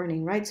content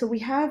warning, right? So we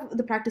have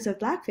the practice of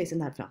blackface in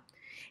that film.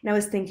 And I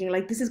was thinking,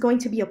 like, this is going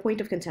to be a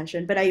point of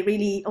contention, but I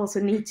really also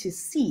need to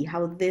see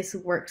how this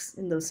works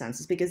in those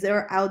senses, because there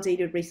are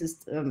outdated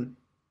racist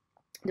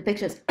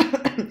depictions.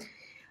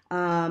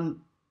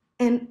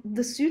 And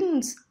the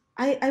students,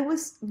 I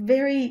was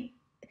very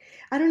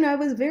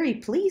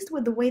pleased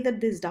with the way that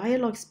this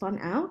dialogue spun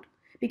out,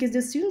 because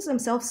the students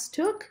themselves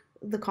took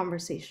the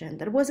conversation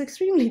that was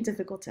extremely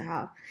difficult to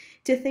have,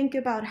 to think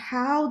about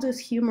how does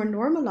humor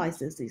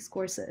normalizes these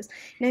courses.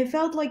 And I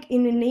felt like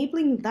in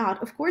enabling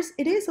that, of course,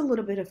 it is a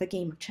little bit of a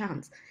game of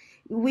chance.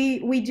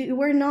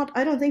 We're not,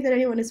 I don't think that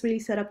anyone is really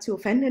set up to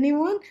offend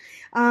anyone,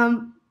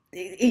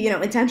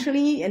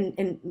 intentionally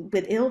and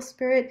with ill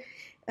spirit.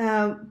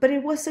 But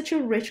it was such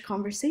a rich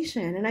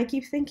conversation, and I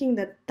keep thinking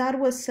that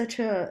was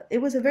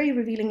it was a very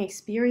revealing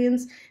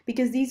experience,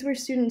 because these were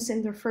students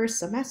in their first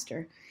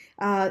semester.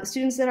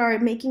 Students that are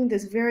making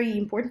this very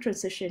important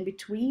transition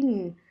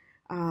between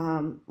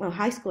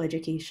high school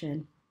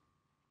education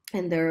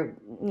and their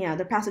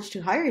passage to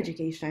higher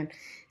education.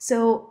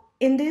 So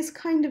in this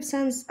kind of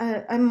sense,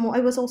 I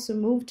was also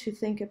moved to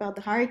think about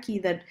the hierarchy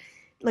that,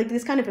 like,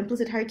 this kind of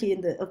implicit hierarchy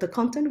of the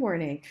content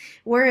warning.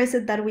 Where is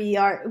it that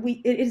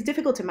it is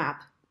difficult to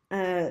map,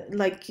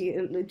 like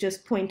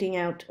just pointing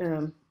out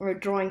or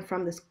drawing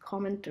from this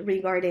comment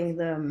regarding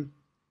the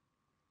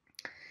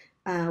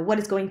what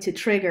is going to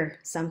trigger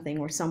something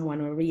or someone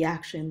or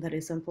reaction that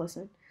is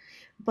unpleasant.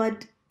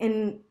 But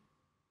in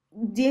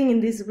dealing in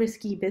this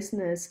risky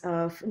business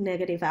of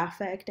negative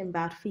affect and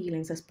bad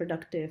feelings as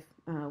productive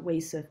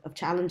ways of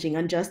challenging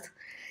unjust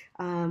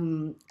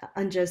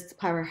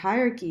power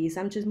hierarchies,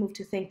 I'm just moved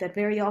to think that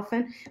very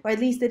often, or at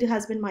least it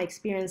has been my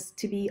experience,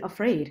 to be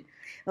afraid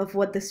of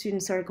what the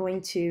students are going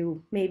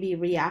to maybe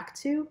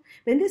react to.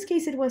 But in this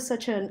case, it was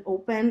such an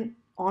open,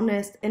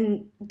 honest,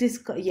 and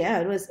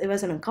it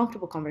was an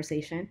uncomfortable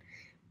conversation,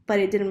 but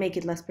it didn't make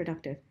it less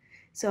productive.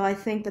 So I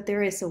think that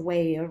there is a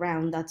way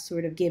around that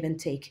sort of give and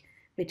take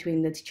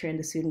between the teacher and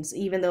the students,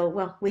 even though,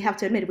 well, we have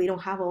to admit we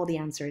don't have all the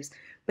answers,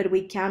 but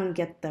we can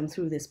get them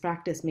through this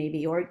practice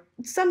maybe, or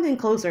something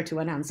closer to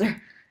an answer.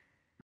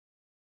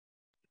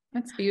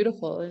 That's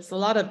beautiful. There's a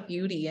lot of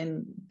beauty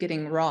in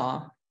getting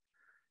raw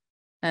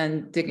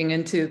and digging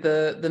into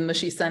the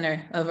mushy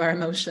center of our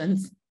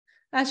emotions.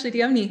 Ashley, do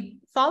you have any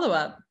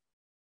follow-up?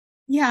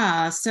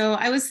 Yeah, so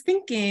I was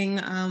thinking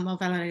while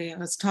Valeria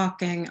was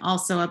talking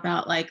also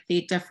about like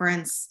the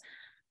difference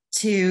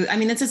to, I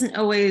mean, this doesn't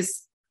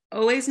always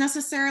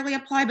necessarily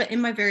apply, but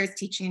in my various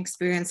teaching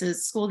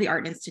experiences, School of the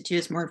Art Institute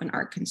is more of an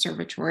art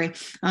conservatory.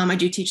 I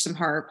do teach some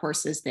horror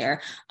courses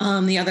there.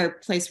 The other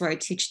place where I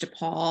teach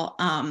DePaul,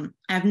 I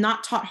have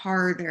not taught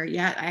horror there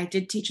yet. I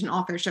did teach an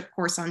authorship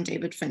course on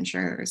David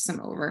Fincher. There's some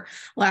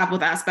overlap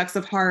with aspects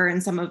of horror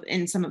in some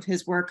of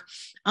his work.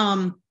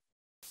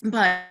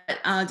 But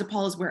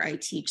DePaul is where I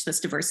teach this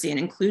diversity and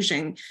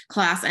inclusion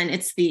class, and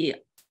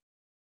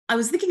I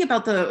was thinking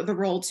about the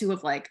role too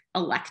of like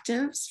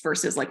electives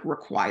versus like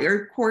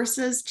required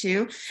courses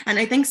too. And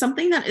I think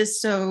something that is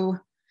I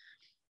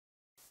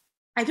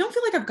don't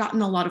feel like I've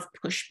gotten a lot of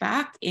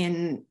pushback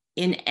in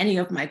any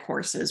of my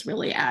courses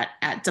really at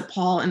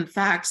DePaul. In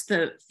fact,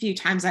 the few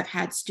times I've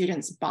had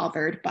students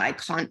bothered by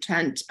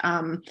content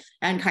and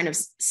kind of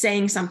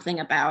saying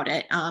something about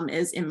it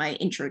is in my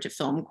Intro to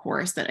Film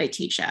course that I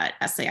teach at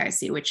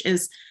SAIC, which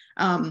is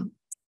an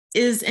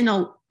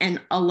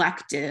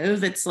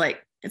elective. It's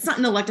not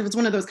an elective, it's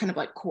one of those kind of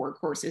like core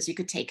courses. You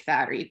could take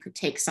that, or you could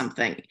take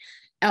something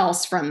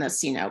else from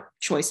this,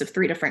 choice of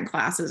 3 different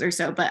classes or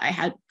so. But I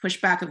had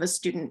pushback of a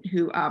student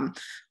who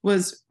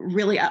was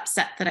really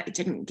upset that I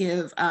didn't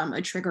give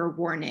a trigger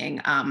warning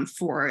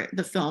for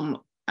the film,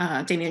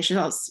 Damien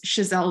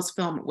Chazelle's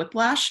film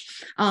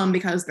Whiplash,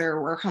 because there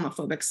were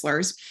homophobic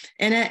slurs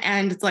in it.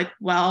 And it's like,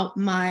 well,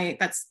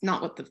 that's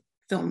not what the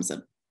film's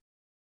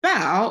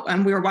about.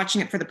 And we were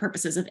watching it for the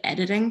purposes of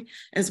editing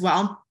as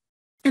well.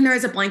 And there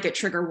is a blanket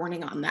trigger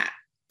warning on that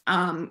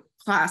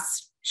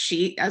class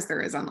sheet, as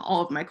there is on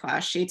all of my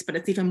class sheets, but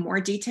it's even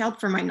more detailed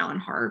for my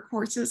non-horror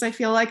courses. I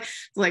feel like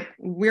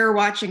we're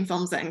watching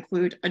films that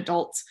include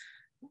adult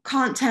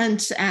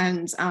content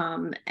and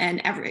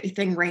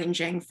everything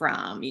ranging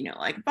from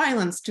like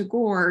violence to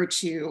gore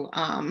to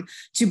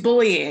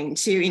bullying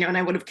to and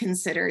I would have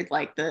considered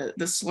like the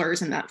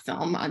slurs in that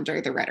film under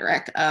the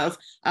rhetoric of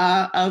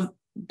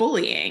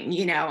bullying,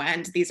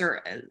 and these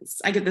are,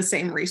 I give the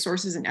same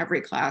resources in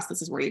every class.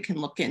 This is where you can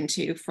look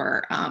into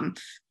for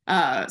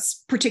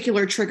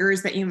particular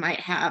triggers that you might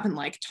have and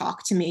like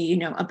talk to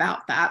me,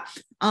 about that.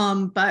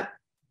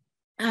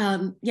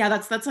 Yeah,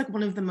 that's like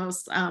one of the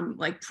most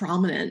like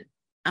prominent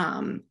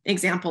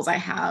examples I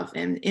have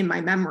in my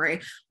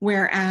memory.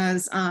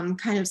 Whereas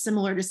kind of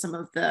similar to some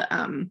of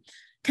the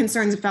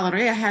concerns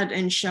Valeria had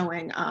in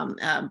showing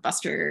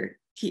Buster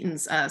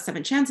Keaton's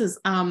Seven Chances,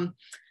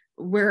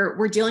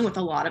 we're dealing with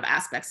a lot of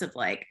aspects of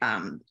like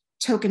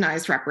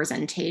tokenized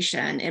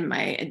representation in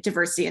my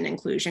diversity and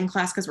inclusion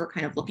class, because we're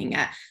kind of looking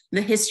at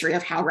the history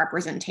of how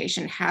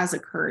representation has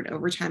occurred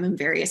over time and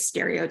various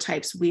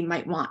stereotypes we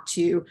might want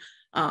to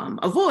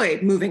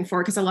avoid moving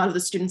forward, because a lot of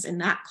the students in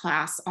that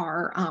class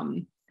are,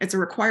 it's a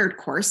required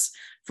course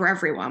for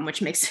everyone,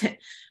 which makes it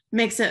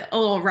a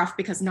little rough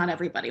because not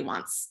everybody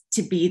wants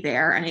to be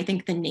there. And I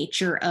think the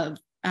nature of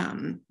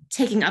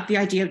taking up the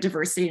idea of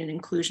diversity and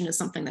inclusion is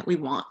something that we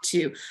want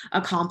to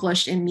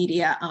accomplish in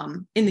media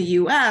in the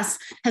US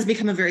has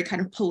become a very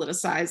kind of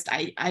politicized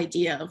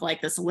idea of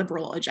like this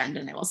liberal agenda.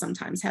 And I will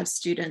sometimes have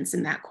students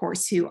in that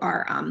course who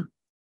are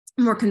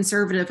more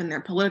conservative in their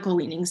political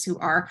leanings, who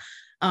are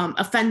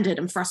offended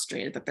and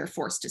frustrated that they're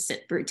forced to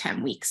sit through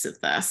 10 weeks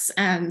of this.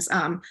 And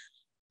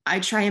I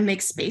try and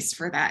make space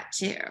for that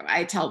too.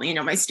 I tell,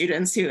 my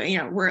students who,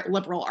 we're at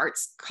liberal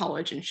arts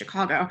college in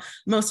Chicago,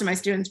 most of my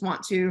students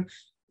want to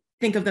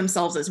think of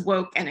themselves as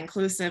woke and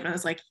inclusive. And I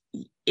was like,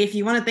 if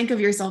you want to think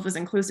of yourself as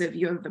inclusive,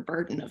 you have the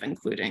burden of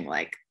including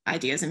like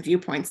ideas and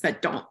viewpoints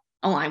that don't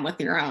align with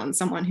your own.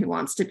 Someone who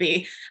wants to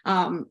be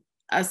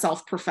a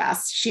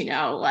self-professed,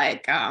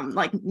 like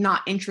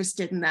not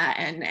interested in that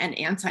and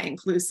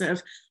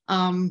anti-inclusive,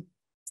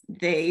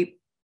 they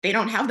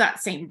don't have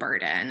that same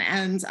burden.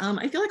 And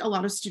I feel like a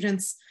lot of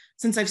students,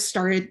 since I've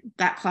started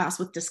that class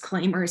with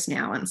disclaimers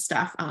now and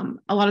stuff,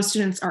 a lot of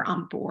students are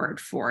on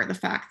board for the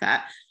fact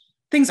that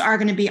things are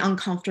going to be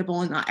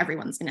uncomfortable and not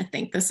everyone's going to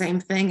think the same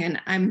thing. And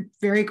I'm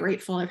very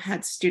grateful. I've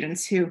had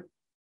students who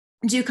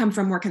do come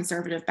from more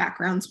conservative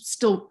backgrounds,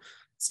 still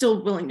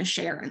willing to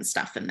share and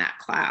stuff in that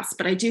class.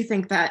 But I do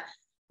think that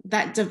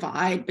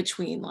divide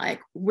between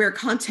like where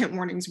content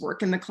warnings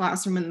work in the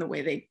classroom and the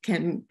way they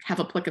can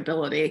have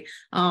applicability,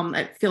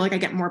 I feel like I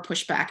get more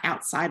pushback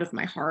outside of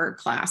my horror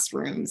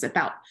classrooms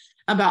about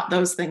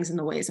those things and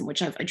the ways in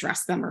which I've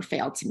addressed them or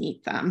failed to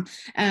meet them.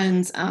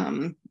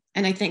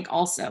 And I think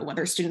also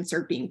whether students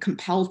are being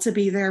compelled to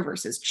be there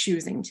versus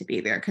choosing to be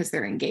there because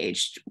they're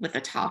engaged with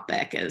a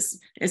topic is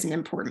an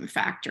important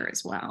factor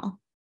as well.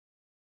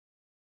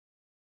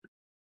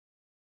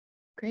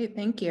 Great,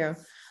 thank you.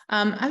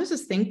 I was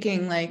just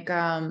thinking like,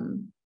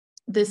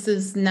 this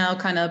is now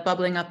kind of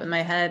bubbling up in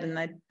my head, and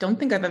I don't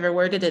think I've ever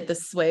worded it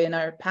this way in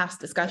our past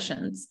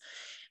discussions.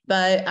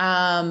 But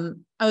I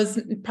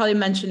was probably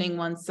mentioning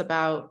once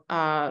about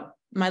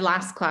my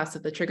last class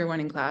of the trigger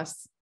warning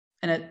class.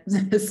 And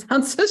it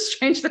sounds so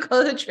strange to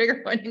call it a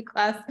trigger warning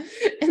class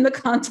in the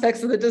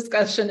context of the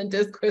discussion and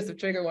discourse of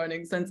trigger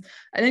warnings, since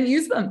I didn't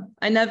use them.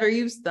 I never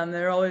used them.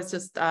 They're always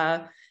just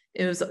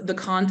the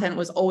content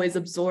was always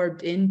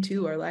absorbed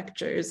into our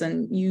lectures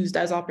and used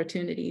as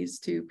opportunities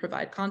to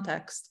provide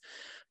context.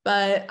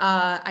 But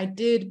I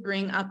did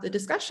bring up the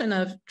discussion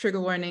of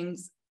trigger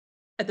warnings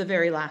at the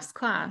very last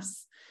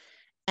class.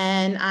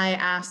 And I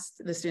asked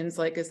the students,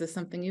 like, is this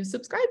something you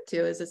subscribe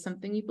to? Is this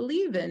something you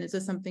believe in? Is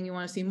this something you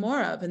want to see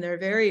more of? And they're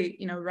very,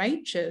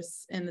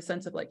 righteous in the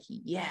sense of like,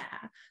 yeah,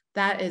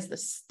 that is the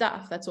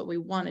stuff. That's what we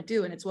want to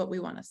do. And it's what we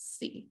want to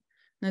see.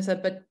 And I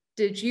said, but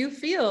did you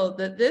feel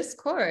that this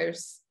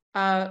course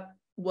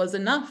was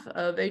enough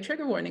of a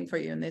trigger warning for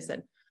you? And they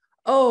said,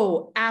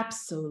 oh,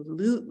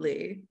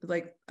 absolutely.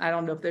 Like, I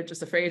don't know if they're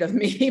just afraid of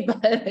me,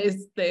 but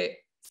they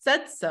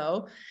said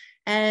so.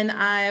 And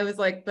I was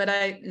like, but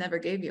I never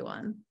gave you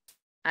one.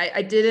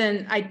 I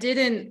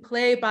didn't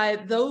play by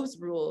those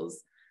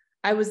rules.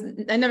 I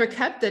never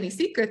kept any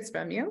secrets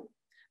from you.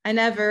 I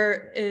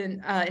never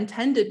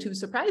intended to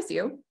surprise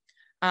you.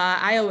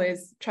 I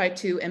always try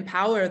to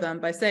empower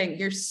them by saying,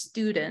 you're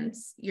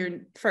students,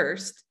 you're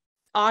first,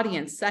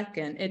 audience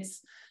second.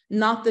 It's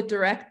not the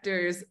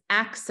director's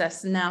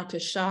access now to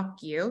shock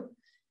you.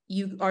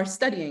 You are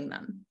studying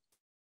them.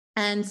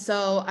 And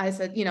so I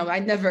said,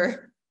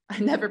 I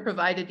never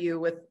provided you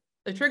with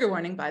a trigger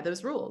warning by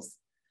those rules.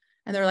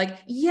 And they're like,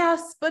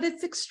 yes, but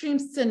it's extreme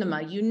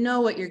cinema. You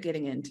know what you're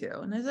getting into.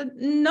 And I said,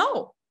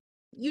 no,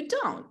 you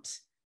don't.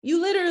 You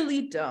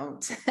literally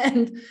don't.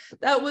 And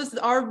that was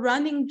our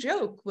running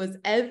joke, was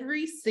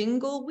every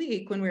single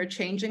week when we were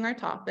changing our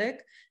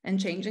topic and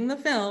changing the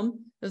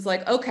film, it was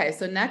like, okay,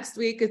 so next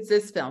week it's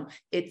this film.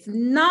 It's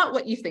not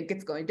what you think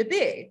it's going to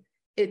be.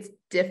 It's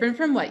different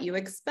from what you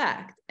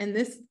expect. And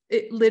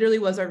it literally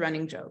was our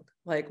running joke.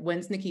 Like,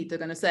 when's Nikkita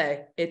going to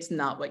say, it's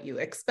not what you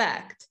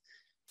expect?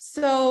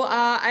 So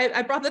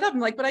I brought that up. I'm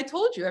like, but I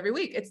told you every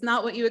week, it's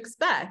not what you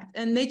expect.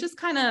 And they just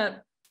kind of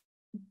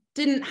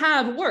didn't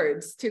have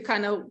words to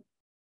kind of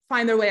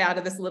find their way out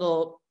of this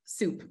little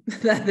soup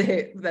that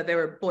they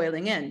were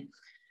boiling in.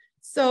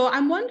 So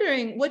I'm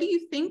wondering, what do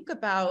you think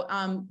about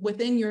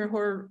within your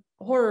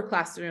horror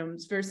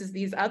classrooms versus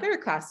these other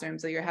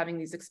classrooms that you're having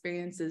these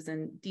experiences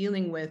and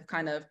dealing with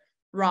kind of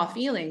raw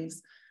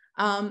feelings?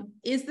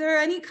 Is there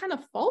any kind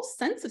of false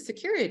sense of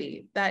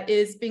security that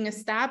is being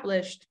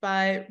established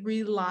by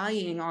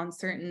relying on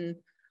certain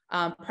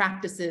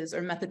practices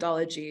or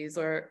methodologies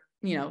or,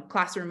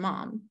 classroom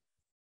mom?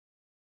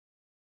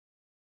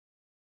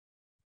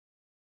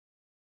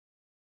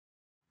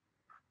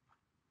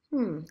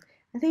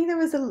 I think there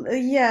was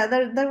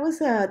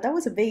that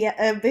was a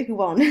big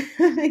one,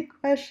 big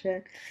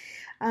question,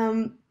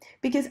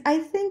 because I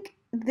think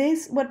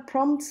what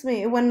prompts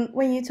me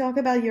when you talk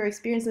about your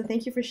experience, and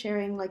thank you for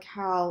sharing like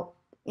how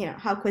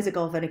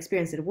quizzical of an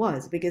experience it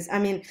was, because I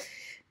mean,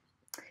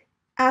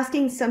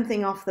 asking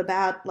something off the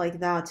bat like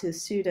that to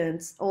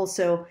students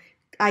also,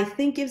 I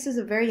think, gives us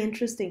a very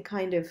interesting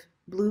kind of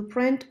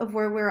blueprint of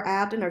where we're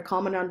at in our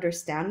common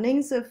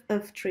understandings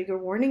of trigger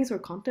warnings or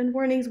content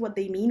warnings, what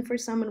they mean for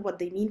some and what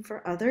they mean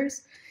for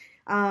others.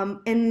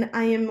 And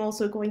I am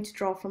also going to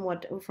draw from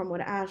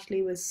what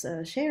Ashley was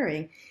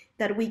sharing,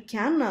 that we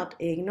cannot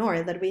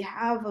ignore that we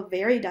have a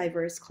very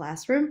diverse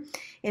classroom,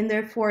 and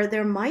therefore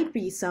there might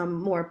be some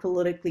more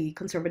politically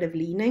conservative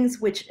leanings,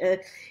 which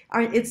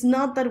it's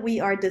not that we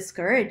are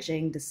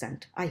discouraging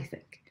dissent, I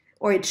think,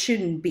 or it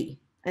shouldn't be.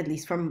 At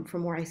least from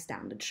where I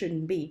stand, it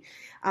shouldn't be.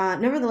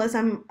 Nevertheless,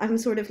 I'm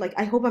sort of like,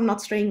 I hope I'm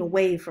not straying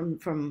away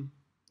from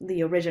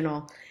the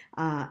original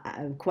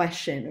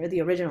question or the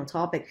original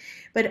topic.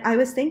 But I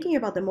was thinking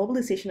about the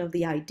mobilization of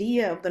the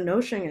idea of the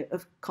notion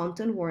of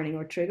content warning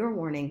or trigger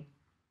warning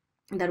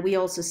that we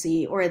also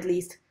see, or at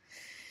least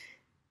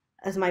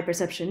as my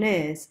perception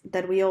is,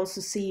 that we also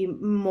see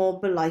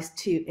mobilized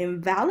to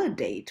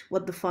invalidate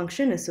what the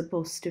function is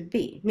supposed to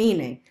be,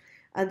 meaning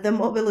the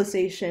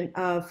mobilization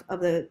of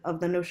the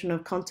notion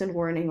of content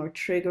warning or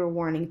trigger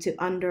warning to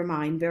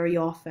undermine very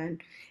often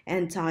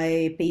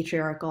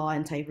anti-patriarchal,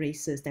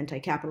 anti-racist,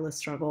 anti-capitalist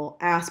struggle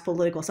as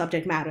political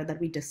subject matter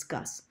that we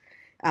discuss.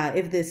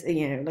 If this,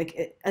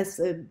 like as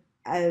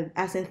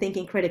in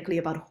thinking critically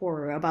about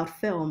horror,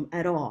 about film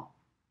at all.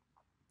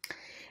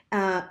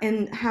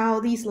 And how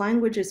these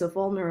languages of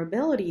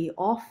vulnerability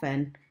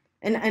often,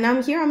 and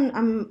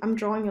I'm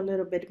drawing a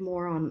little bit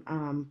more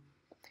on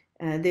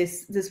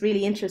this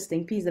really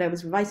interesting piece that I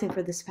was revising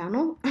for this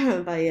panel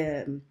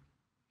by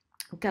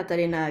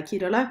Katarina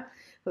Kirola,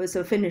 who is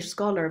a Finnish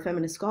scholar, a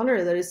feminist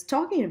scholar, that is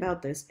talking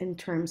about this in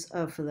terms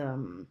of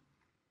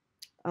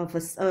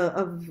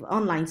of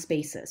online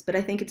spaces. But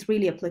I think it's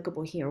really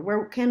applicable here.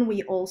 Where can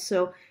we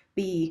also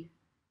be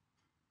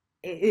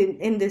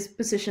in this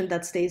position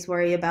that stays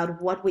wary about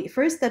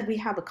that we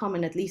have a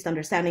common, at least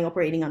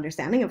operating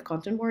understanding of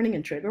content warning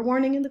and trigger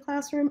warning in the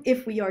classroom,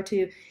 if we are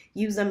to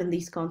use them in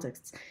these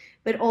contexts.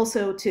 But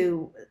also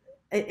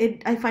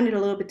I find it a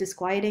little bit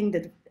disquieting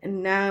that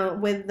now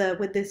with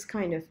this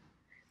kind of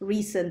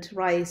recent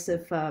rise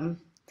of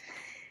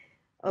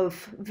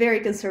very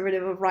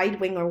conservative, of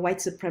right-wing or white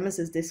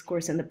supremacist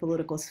discourse in the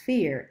political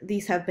sphere,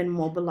 these have been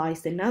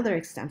mobilized in other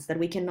extents that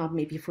we cannot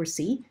maybe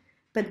foresee,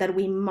 but that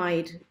we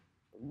might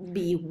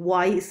be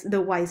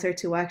wiser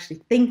to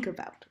actually think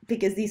about,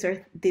 because these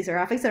are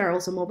affects that are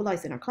also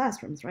mobilized in our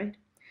classrooms, right?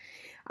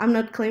 I'm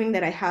not claiming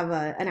that I have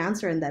an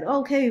answer and that,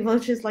 okay, well,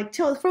 just like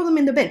throw them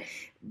in the bin,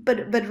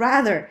 but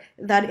rather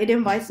that it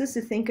invites us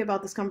to think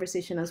about this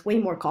conversation as way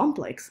more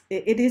complex.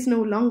 It is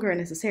no longer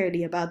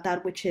necessarily about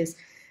that which is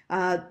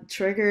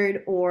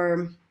triggered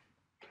or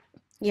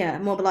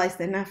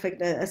mobilized in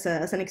affect as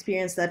an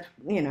experience that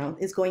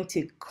is going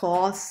to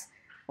cause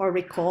or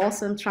recall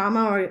some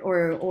trauma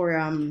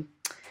or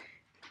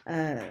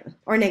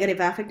negative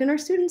affect in our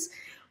students.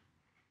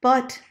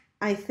 But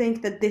I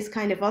think that this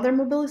kind of other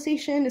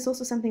mobilization is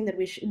also something that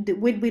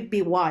would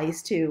be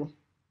wise to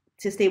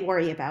stay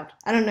worried about.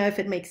 I don't know if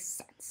it makes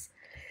sense.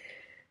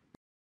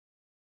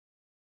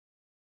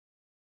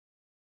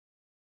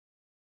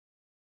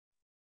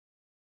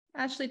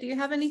 Ashley, do you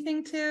have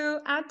anything to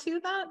add to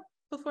that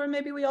before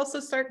maybe we also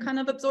start kind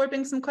of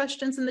absorbing some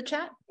questions in the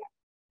chat?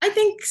 I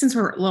think since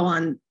we're low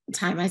on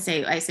time, I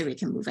say we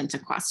can move into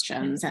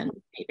questions, and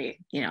maybe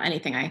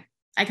anything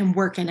I can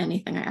work in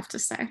anything I have to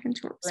say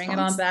into a response. Bring it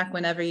on back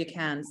whenever you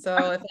can.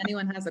 So if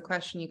anyone has a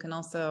question, you can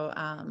also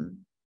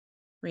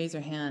raise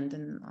your hand,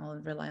 and I'll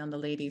rely on the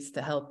ladies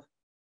to help.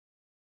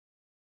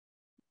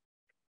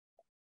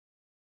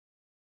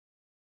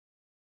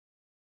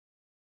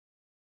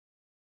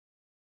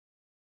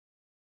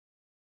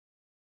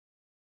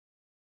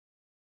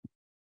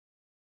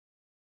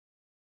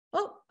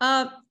 Well,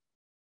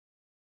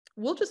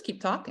 we'll just keep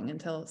talking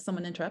until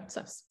someone interrupts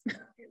us.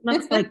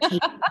 Looks like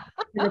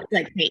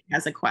Kate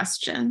has a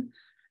question.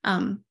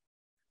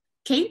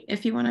 Kate,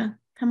 if you want to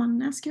come on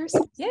and ask yours.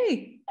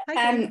 Yay.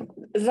 Hi,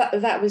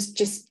 that was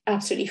just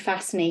absolutely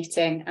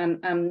fascinating,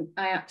 and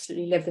I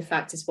absolutely love the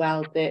fact as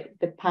well that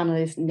the panel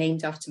is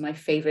named after my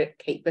favorite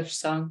Kate Bush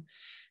song.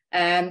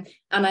 And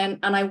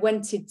I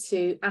wanted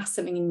to ask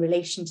something in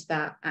relation to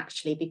that,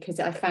 actually, because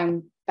I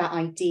found that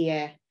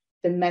idea,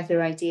 the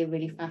mother idea,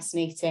 really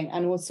fascinating,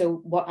 and also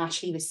what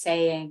Ashley was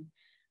saying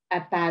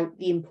about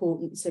the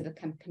importance of a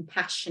kind of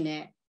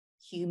compassionate,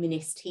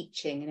 humanist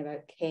teaching and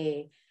about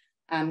care.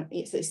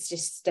 It's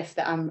just stuff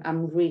that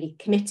I'm really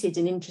committed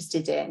and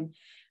interested in.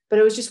 But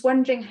I was just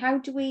wondering, how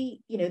do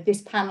we,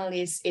 this panel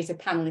is a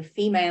panel of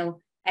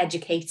female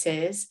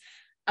educators,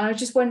 and I was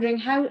just wondering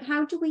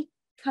how do we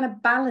kind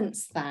of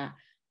balance that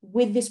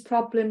with this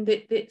problem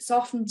that's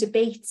often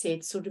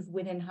debated sort of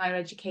within higher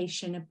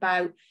education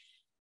about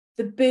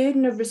the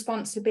burden of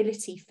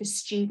responsibility for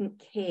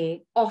student care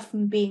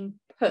often being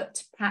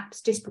put,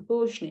 perhaps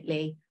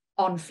disproportionately,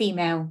 on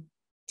female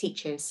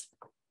teachers.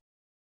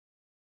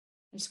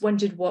 I just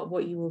wondered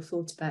what you all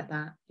thought about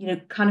that,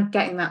 kind of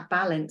getting that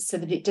balance so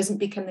that it doesn't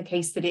become the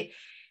case that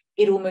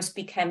it almost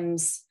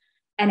becomes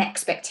an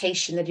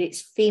expectation that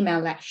it's female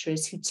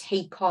lecturers who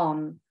take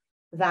on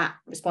that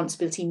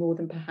responsibility more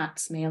than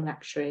perhaps male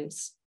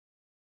lecturers.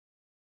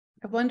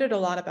 I've wondered a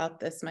lot about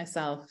this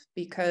myself,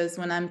 because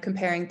when I'm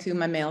comparing to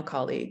my male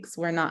colleagues,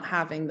 we're not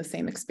having the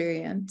same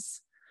experience.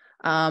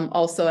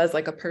 Also as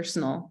like a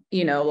personal,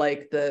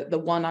 like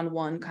the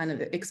one-on-one kind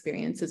of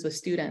experiences with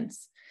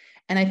students.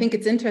 And I think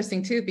it's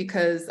interesting too,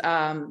 because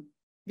I'm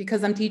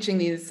teaching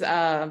these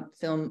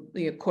film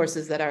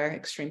courses that are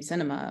extreme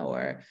cinema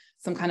or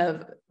some kind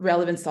of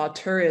relevance to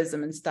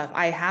tourism and stuff.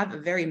 I have a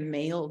very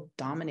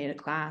male-dominated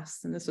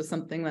class, and this was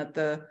something that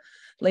the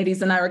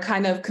ladies and I were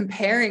kind of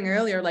comparing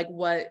earlier, like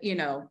what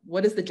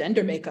is the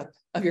gender makeup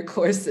of your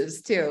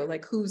courses too?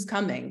 Like who's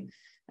coming?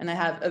 And I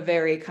have a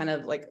very kind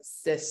of like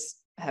cis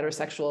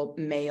heterosexual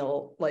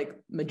male like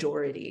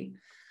majority.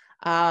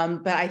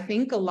 But I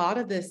think a lot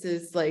of this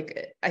is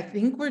like, I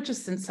think we're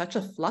just in such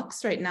a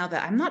flux right now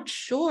that I'm not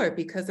sure,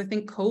 because I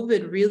think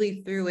COVID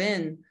really threw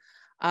in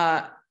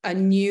a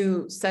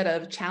new set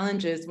of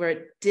challenges where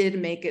it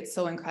did make it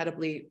so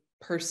incredibly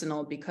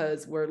personal,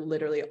 because we're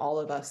literally all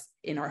of us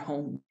in our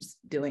homes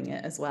doing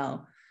it as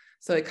well.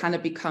 So it kind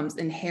of becomes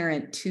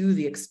inherent to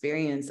the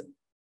experience.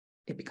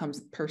 It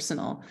becomes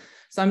personal.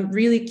 So I'm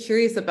really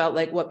curious about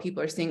like what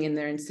people are seeing in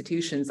their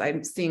institutions.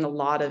 I'm seeing a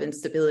lot of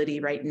instability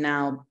right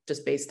now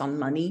just based on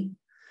money.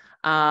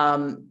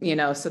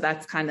 So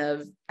that's kind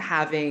of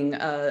having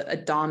a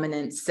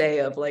dominant say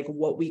of like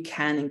what we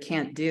can and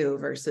can't do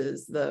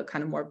versus the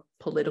kind of more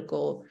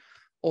political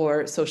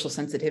or social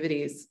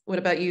sensitivities. What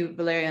about you,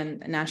 Valeria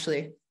and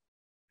Ashley?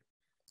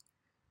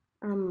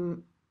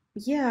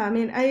 Yeah, I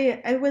mean,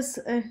 I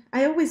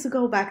always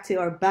go back to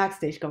our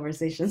backstage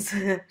conversations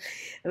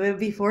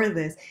before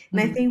this,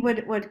 and I think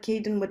what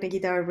Kate and what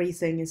Nikkita are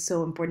raising is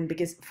so important,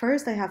 because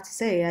first I have to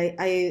say,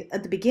 I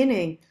at the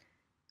beginning,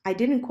 I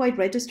didn't quite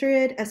register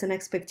it as an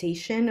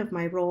expectation of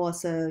my role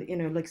as a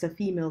like a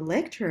female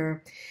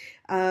lecturer.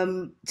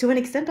 To an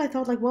extent, I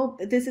thought like, well,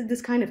 this is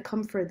this kind of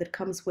comfort that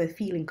comes with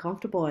feeling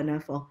comfortable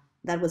enough. Well,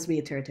 that was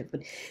reiterative,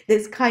 but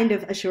this kind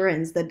of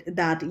assurance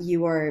that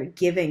you are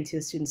giving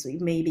to students,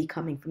 maybe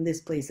coming from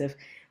this place of,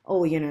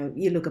 oh,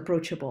 you look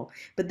approachable.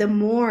 But the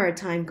more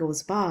time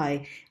goes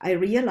by, I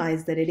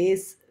realize that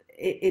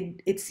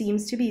it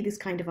seems to be this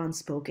kind of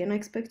unspoken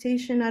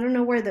expectation. I don't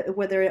know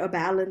whether a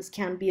balance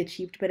can be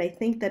achieved, but I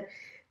think that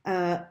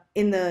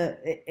in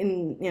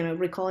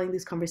recalling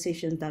these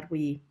conversations that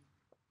we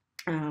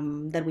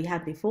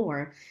had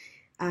before,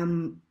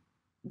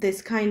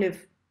 this kind of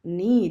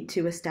need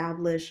to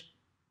establish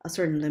a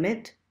certain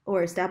limit,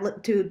 or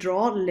to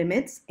draw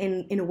limits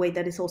in a way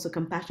that is also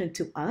compassionate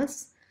to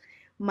us,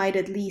 might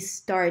at least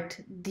start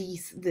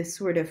this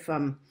sort of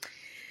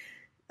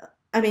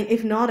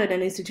if not at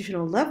an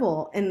institutional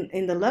level,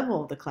 in the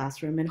level of the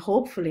classroom, and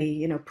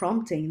hopefully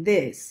prompting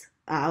this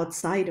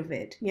outside of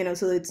it,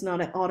 so it's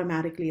not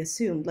automatically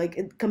assumed.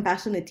 Like,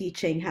 compassionate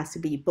teaching has to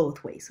be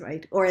both ways,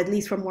 right? Or at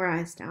least from where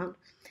I stand.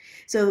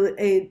 So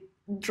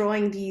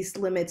drawing these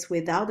limits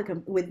within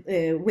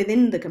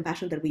the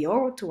compassion that we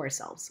owe to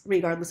ourselves,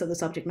 regardless of the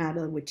subject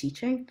matter we're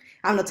teaching.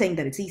 I'm not saying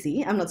that it's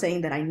easy. I'm not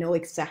saying that I know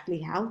exactly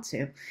how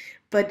to,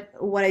 but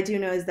what I do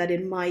know is that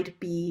it might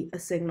be a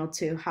signal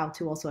to how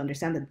to also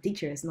understand that the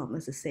teacher is not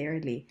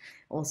necessarily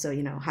also,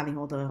 having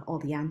all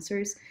the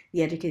answers.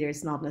 The educator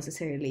is not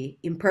necessarily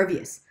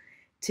impervious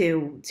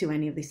to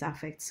any of these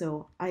affects.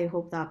 So I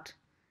hope that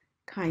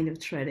kind of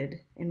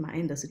threaded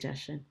in the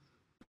suggestion.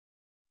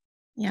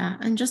 Yeah,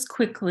 and just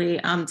quickly,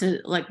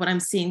 to like what I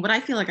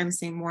feel like I'm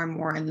seeing more and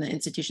more in the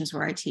institutions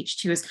where I teach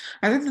too, is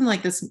rather than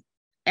like this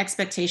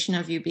expectation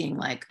of you being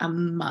like a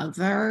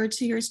mother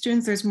to your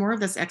students, there's more of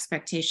this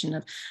expectation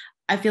of,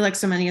 I feel like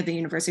so many of the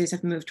universities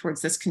have moved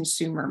towards this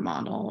consumer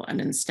model,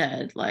 and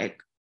instead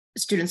like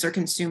students are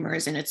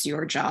consumers and it's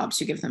your job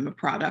to give them a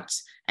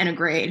product and a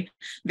grade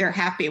they're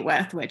happy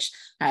with, which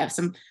I have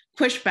some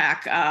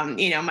pushback,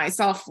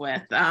 myself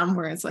with,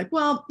 where it's like,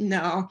 well,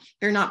 no,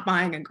 they're not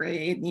buying a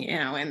grade,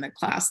 in the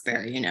class,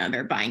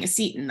 they're buying a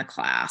seat in the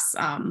class.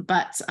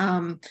 But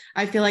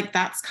I feel like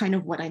that's kind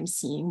of what I'm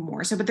seeing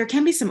more so, but there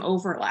can be some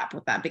overlap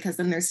with that, because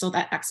then there's still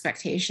that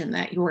expectation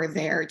that you're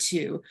there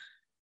to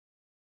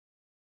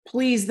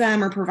please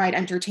them or provide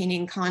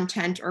entertaining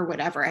content or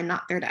whatever, and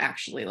not there to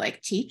actually like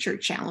teach or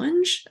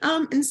challenge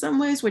in some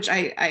ways, which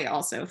I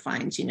also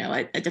find,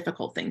 a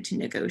difficult thing to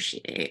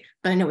negotiate.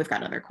 But I know we've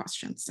got other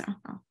questions, so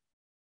I'll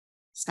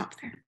stop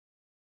there.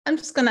 I'm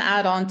just going to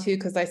add on too,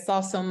 because I saw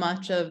so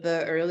much of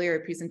the earlier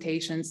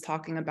presentations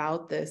talking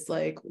about this,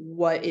 like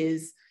what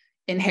is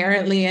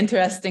inherently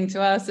interesting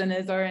to us and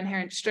is our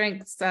inherent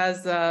strengths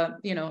as,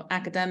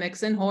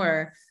 academics in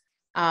horror.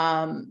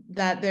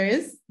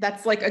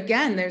 That's like,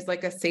 again, there's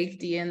like a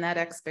safety in that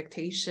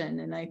expectation.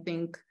 And I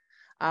think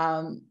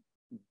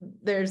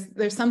there's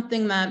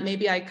something that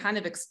maybe I kind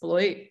of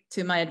exploit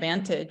to my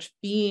advantage,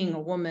 being a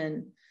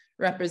woman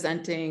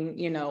representing,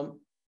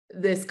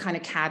 this kind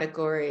of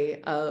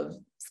category of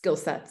skill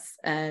sets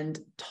and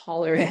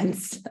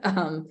tolerance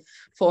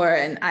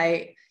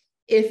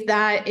if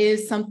that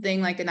is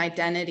something like an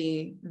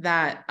identity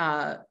that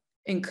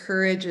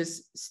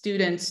encourages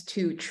students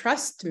to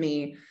trust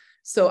me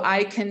so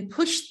I can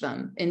push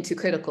them into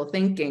critical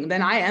thinking,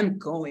 then I am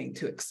going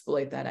to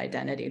exploit that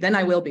identity. Then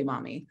I will be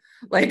mommy.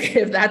 Like,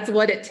 if that's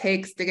what it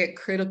takes to get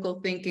critical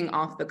thinking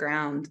off the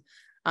ground,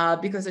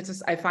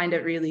 because I find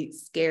it really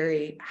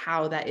scary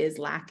how that is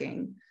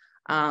lacking.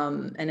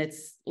 And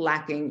it's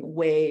lacking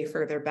way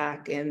further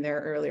back in their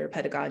earlier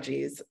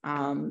pedagogies.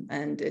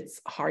 And it's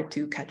hard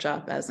to catch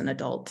up as an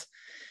adult.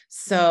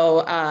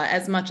 So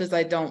as much as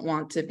I don't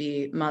want to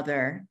be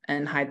mother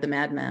and hide the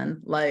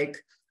madman, like,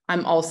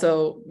 I'm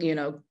also,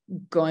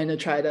 going to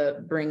try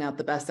to bring out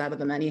the best out of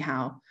them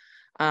anyhow.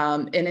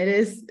 And it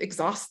is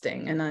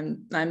exhausting,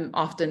 and I'm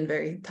often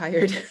very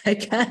tired, I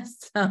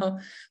guess. So,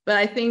 but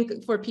I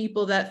think for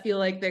people that feel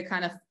like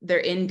they're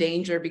in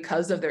danger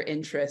because of their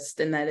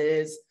interest, and that it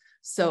is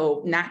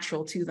so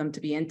natural to them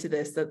to be into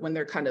this, that when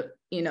they're kind of,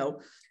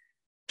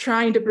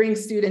 trying to bring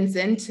students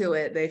into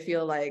it, they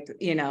feel like,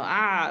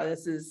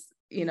 this is,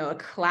 a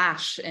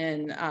clash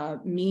in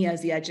me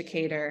as the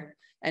educator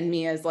and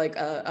me as like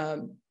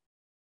a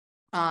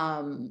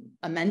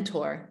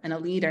mentor and a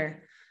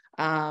leader.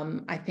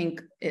 I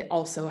think it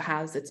also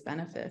has its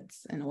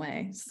benefits in a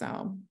way.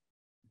 So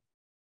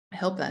I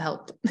hope that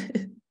helped.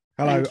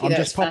 Hello, I'm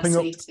just popping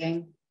up.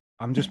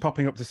 I'm just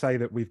popping up to say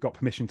that we've got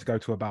permission to go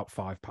to about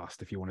 5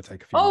 past if you want to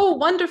take a few. Oh,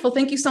 wonderful.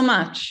 Thank you so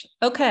much.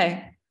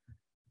 Okay.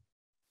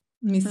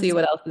 Let me see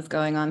what else is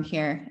going on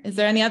here. Is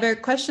there any other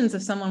questions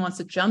if someone wants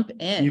to jump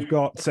in? You've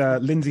got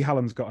Lindsay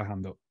Hallam's got a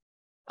hand up.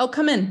 Oh,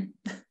 come in.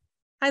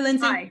 Hi,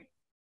 Lindsay.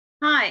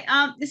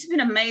 Hi, this has been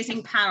an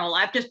amazing panel.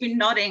 I've just been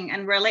nodding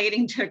and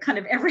relating to kind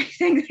of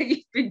everything that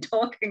you've been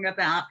talking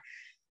about.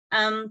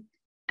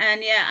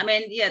 And yeah,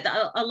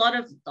 a lot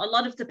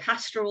of the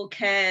pastoral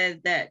care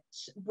that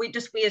we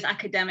as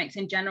academics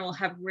in general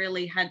have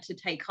really had to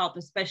take up,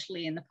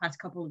 especially in the past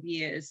couple of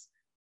years,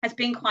 has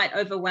been quite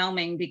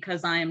overwhelming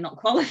because I am not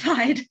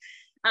qualified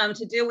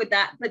to deal with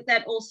that. But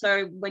that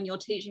also, when you're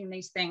teaching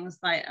these things,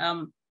 like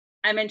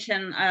I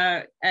mentioned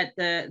at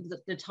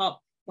the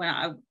top when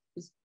I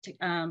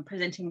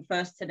presenting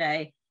first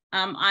today,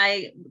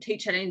 I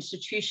teach at an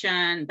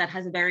institution that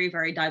has a very,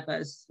 very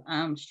diverse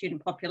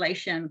student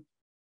population.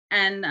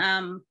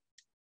 And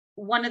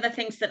one of the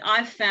things that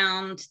I've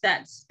found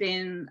that's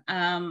been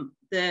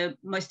the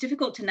most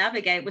difficult to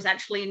navigate was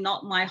actually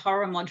not my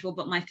horror module,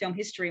 but my film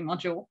history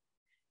module.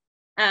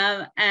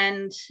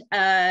 And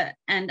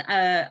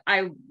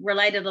I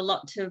related a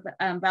lot to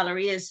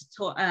Valeria's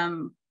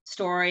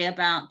story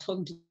about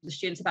talking to the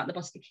students about the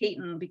Buster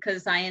Keaton,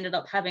 because I ended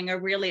up having a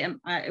really,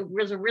 it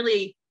was a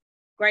really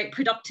great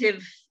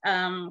productive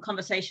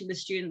conversation with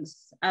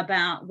students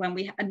about when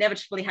we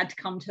inevitably had to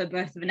come to a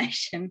Birth of a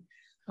Nation.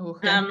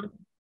 Okay.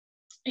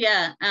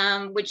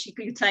 Which you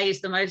could say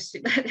is the most,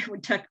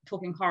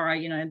 talking horror,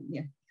 you know,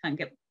 yeah, can't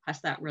get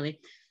past that really.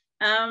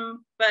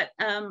 But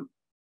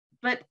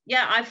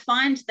yeah, I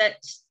find that,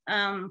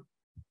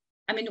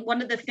 I mean,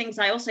 one of the things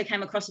I also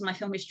came across in my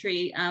film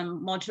history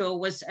module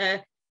was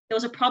there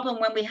was a problem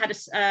when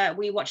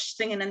we watched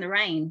Singing in the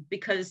Rain,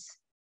 because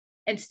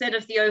instead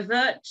of the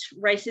overt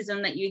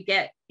racism that you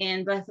get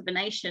in Birth of a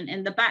Nation,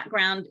 in the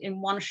background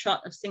in one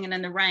shot of Singing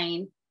in the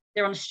Rain,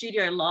 they're on a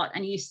studio lot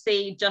and you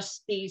see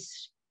just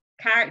these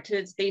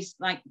characters, these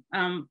like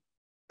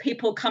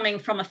people coming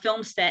from a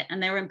film set,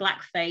 and they're in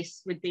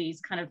blackface with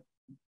these kind of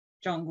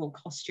jungle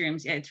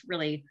costumes. Yeah, it's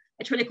really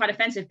quite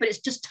offensive, but it's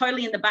just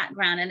totally in the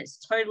background and it's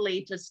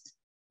totally just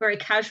very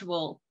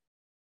casual.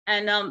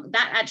 And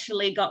that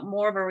actually got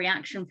more of a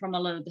reaction from a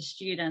lot of the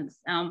students.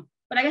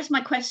 But I guess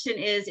my question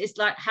is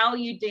like, how are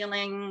you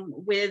dealing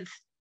with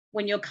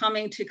when you're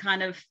coming to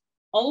kind of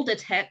older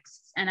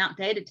texts and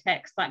outdated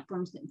texts, like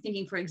from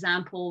thinking, for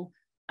example,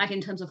 like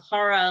in terms of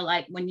horror,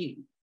 like when you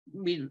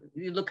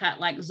look at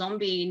like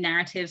zombie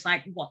narratives,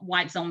 like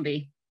White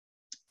Zombie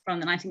from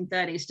the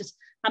 1930s, just,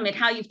 I mean,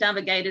 how you've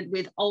navigated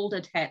with older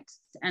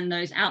texts and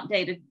those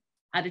outdated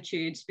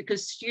attitudes,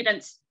 because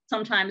students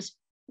sometimes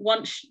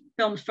want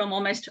films from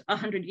almost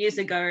 100 years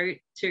ago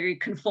to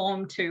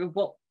conform to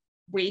what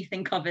we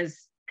think of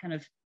as kind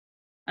of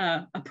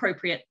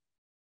appropriate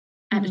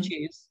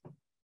attitudes.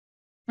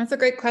 That's a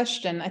great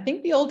question. I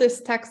think the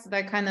oldest text that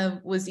I kind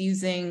of was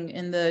using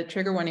in the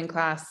trigger warning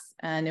class,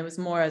 and it was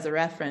more as a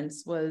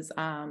reference, was,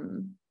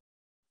 oh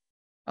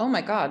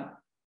my God,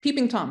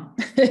 Peeping Tom.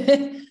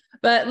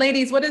 But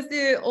ladies, what is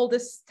the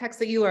oldest text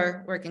that you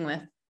are working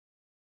with?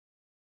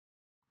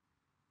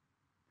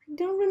 I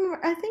don't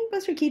remember. I think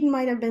Buster Keaton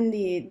might have been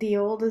the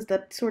oldest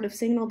that sort of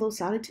signaled those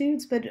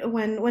attitudes. But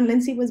when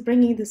Lindsay was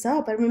bringing this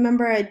up, I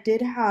remember I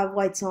did have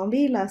White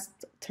Zombie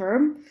last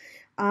term,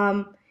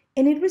 and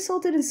it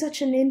resulted in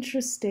such an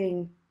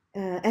interesting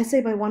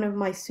essay by one of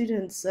my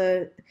students.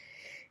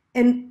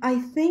 And I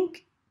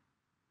think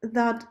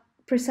that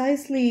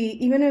precisely,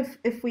 even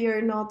if we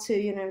are not to,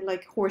 you know,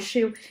 like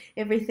horseshoe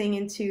everything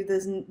into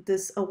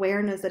this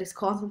awareness that is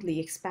constantly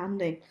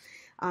expanding,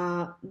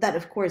 that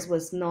of course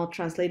was not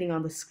translating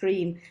on the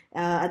screen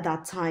at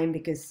that time,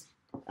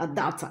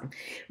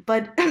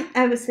 but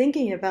I was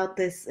thinking about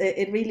this.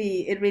 It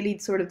really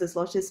sort of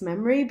dislodged this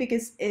memory,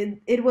 because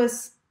it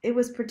was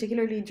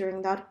particularly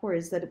during that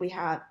course that we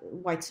had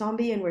White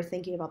Zombie, and we're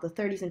thinking about the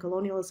 30s and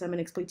colonialism and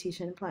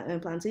exploitation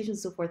and plantation and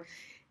so forth.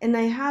 And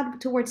I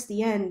had towards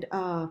the end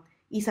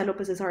Isa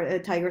Lopez's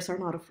Tigers Are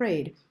Not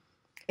Afraid.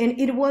 And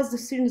it was the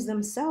students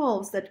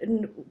themselves that,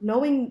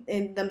 knowing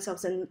in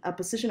themselves in a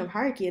position of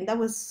hierarchy, and that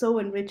was so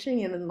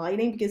enriching and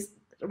enlightening, because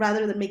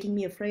rather than making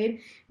me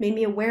afraid, made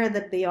me aware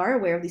that they are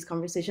aware of these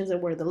conversations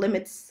and where the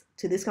limits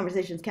to these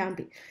conversations can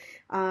be.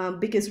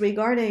 Because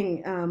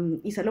regarding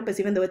Isa Lopez,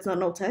 even though it's not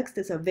an old text,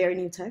 it's a very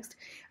new text,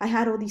 I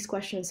had all these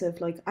questions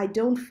of like, I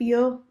don't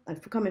feel,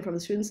 coming from the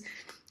students,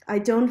 I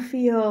don't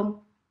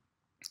feel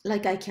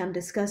like I can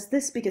discuss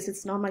this because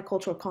it's not my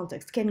cultural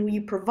context. Can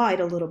you provide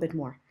a little bit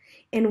more?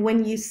 And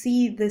when you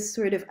see this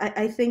sort of,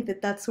 I think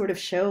that sort of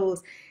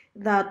shows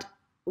that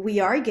we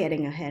are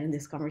getting ahead in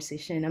this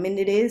conversation. I mean,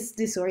 it is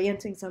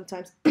disorienting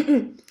sometimes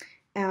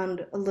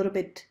and a little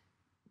bit,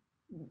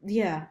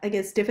 yeah, I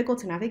guess difficult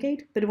to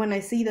navigate. But when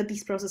I see that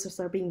these processes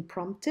are being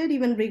prompted,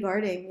 even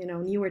regarding, you know,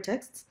 newer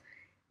texts,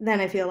 then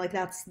I feel like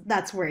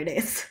that's where it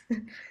is.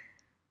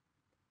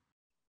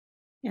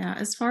 Yeah,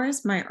 as far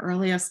as my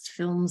earliest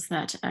films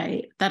that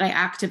I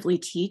actively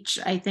teach,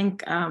 I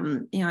think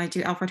you know, I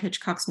do Alfred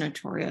Hitchcock's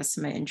Notorious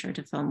in my intro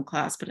to film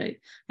class, but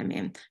I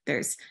mean,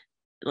 there's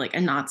like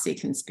a Nazi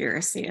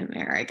conspiracy in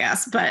there, I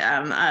guess, but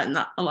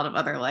not a lot of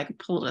other like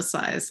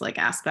politicized like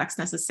aspects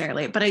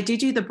necessarily. But I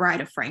do The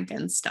Bride of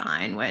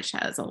Frankenstein, which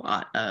has a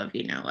lot of,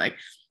 you know, like,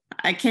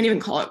 I can't even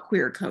call it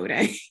queer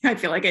coding. I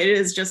feel like it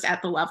is just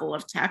at the level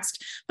of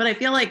text, but I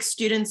feel like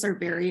students are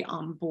very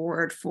on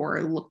board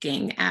for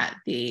looking at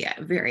the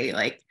very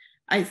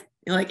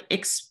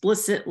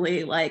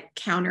explicitly like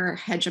counter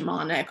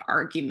hegemonic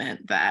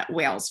argument that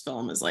Wales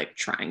film is like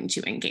trying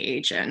to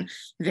engage in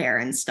there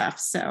and stuff.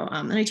 So,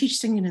 and I teach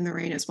Singing in the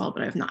Rain as well,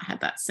 but I've not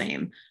had that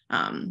same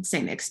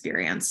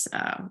experience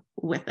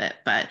with it,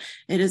 but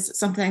it is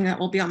something that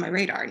will be on my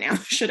radar now,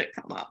 should it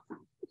come up.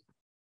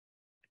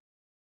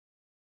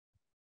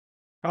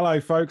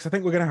 Hello, folks. I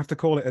think we're going to have to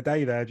call it a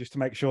day there just to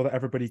make sure that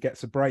everybody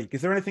gets a break.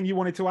 Is there anything you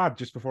wanted to add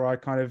just before I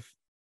kind of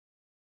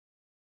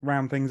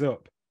round things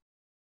up?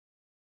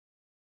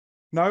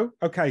 No?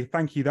 Okay,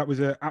 thank you. That was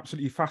an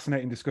absolutely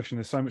fascinating discussion.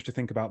 There's so much to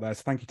think about there.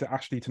 So thank you to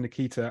Ashley, to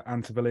Nikkita,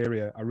 and to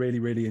Valeria. I really,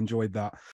 really enjoyed that.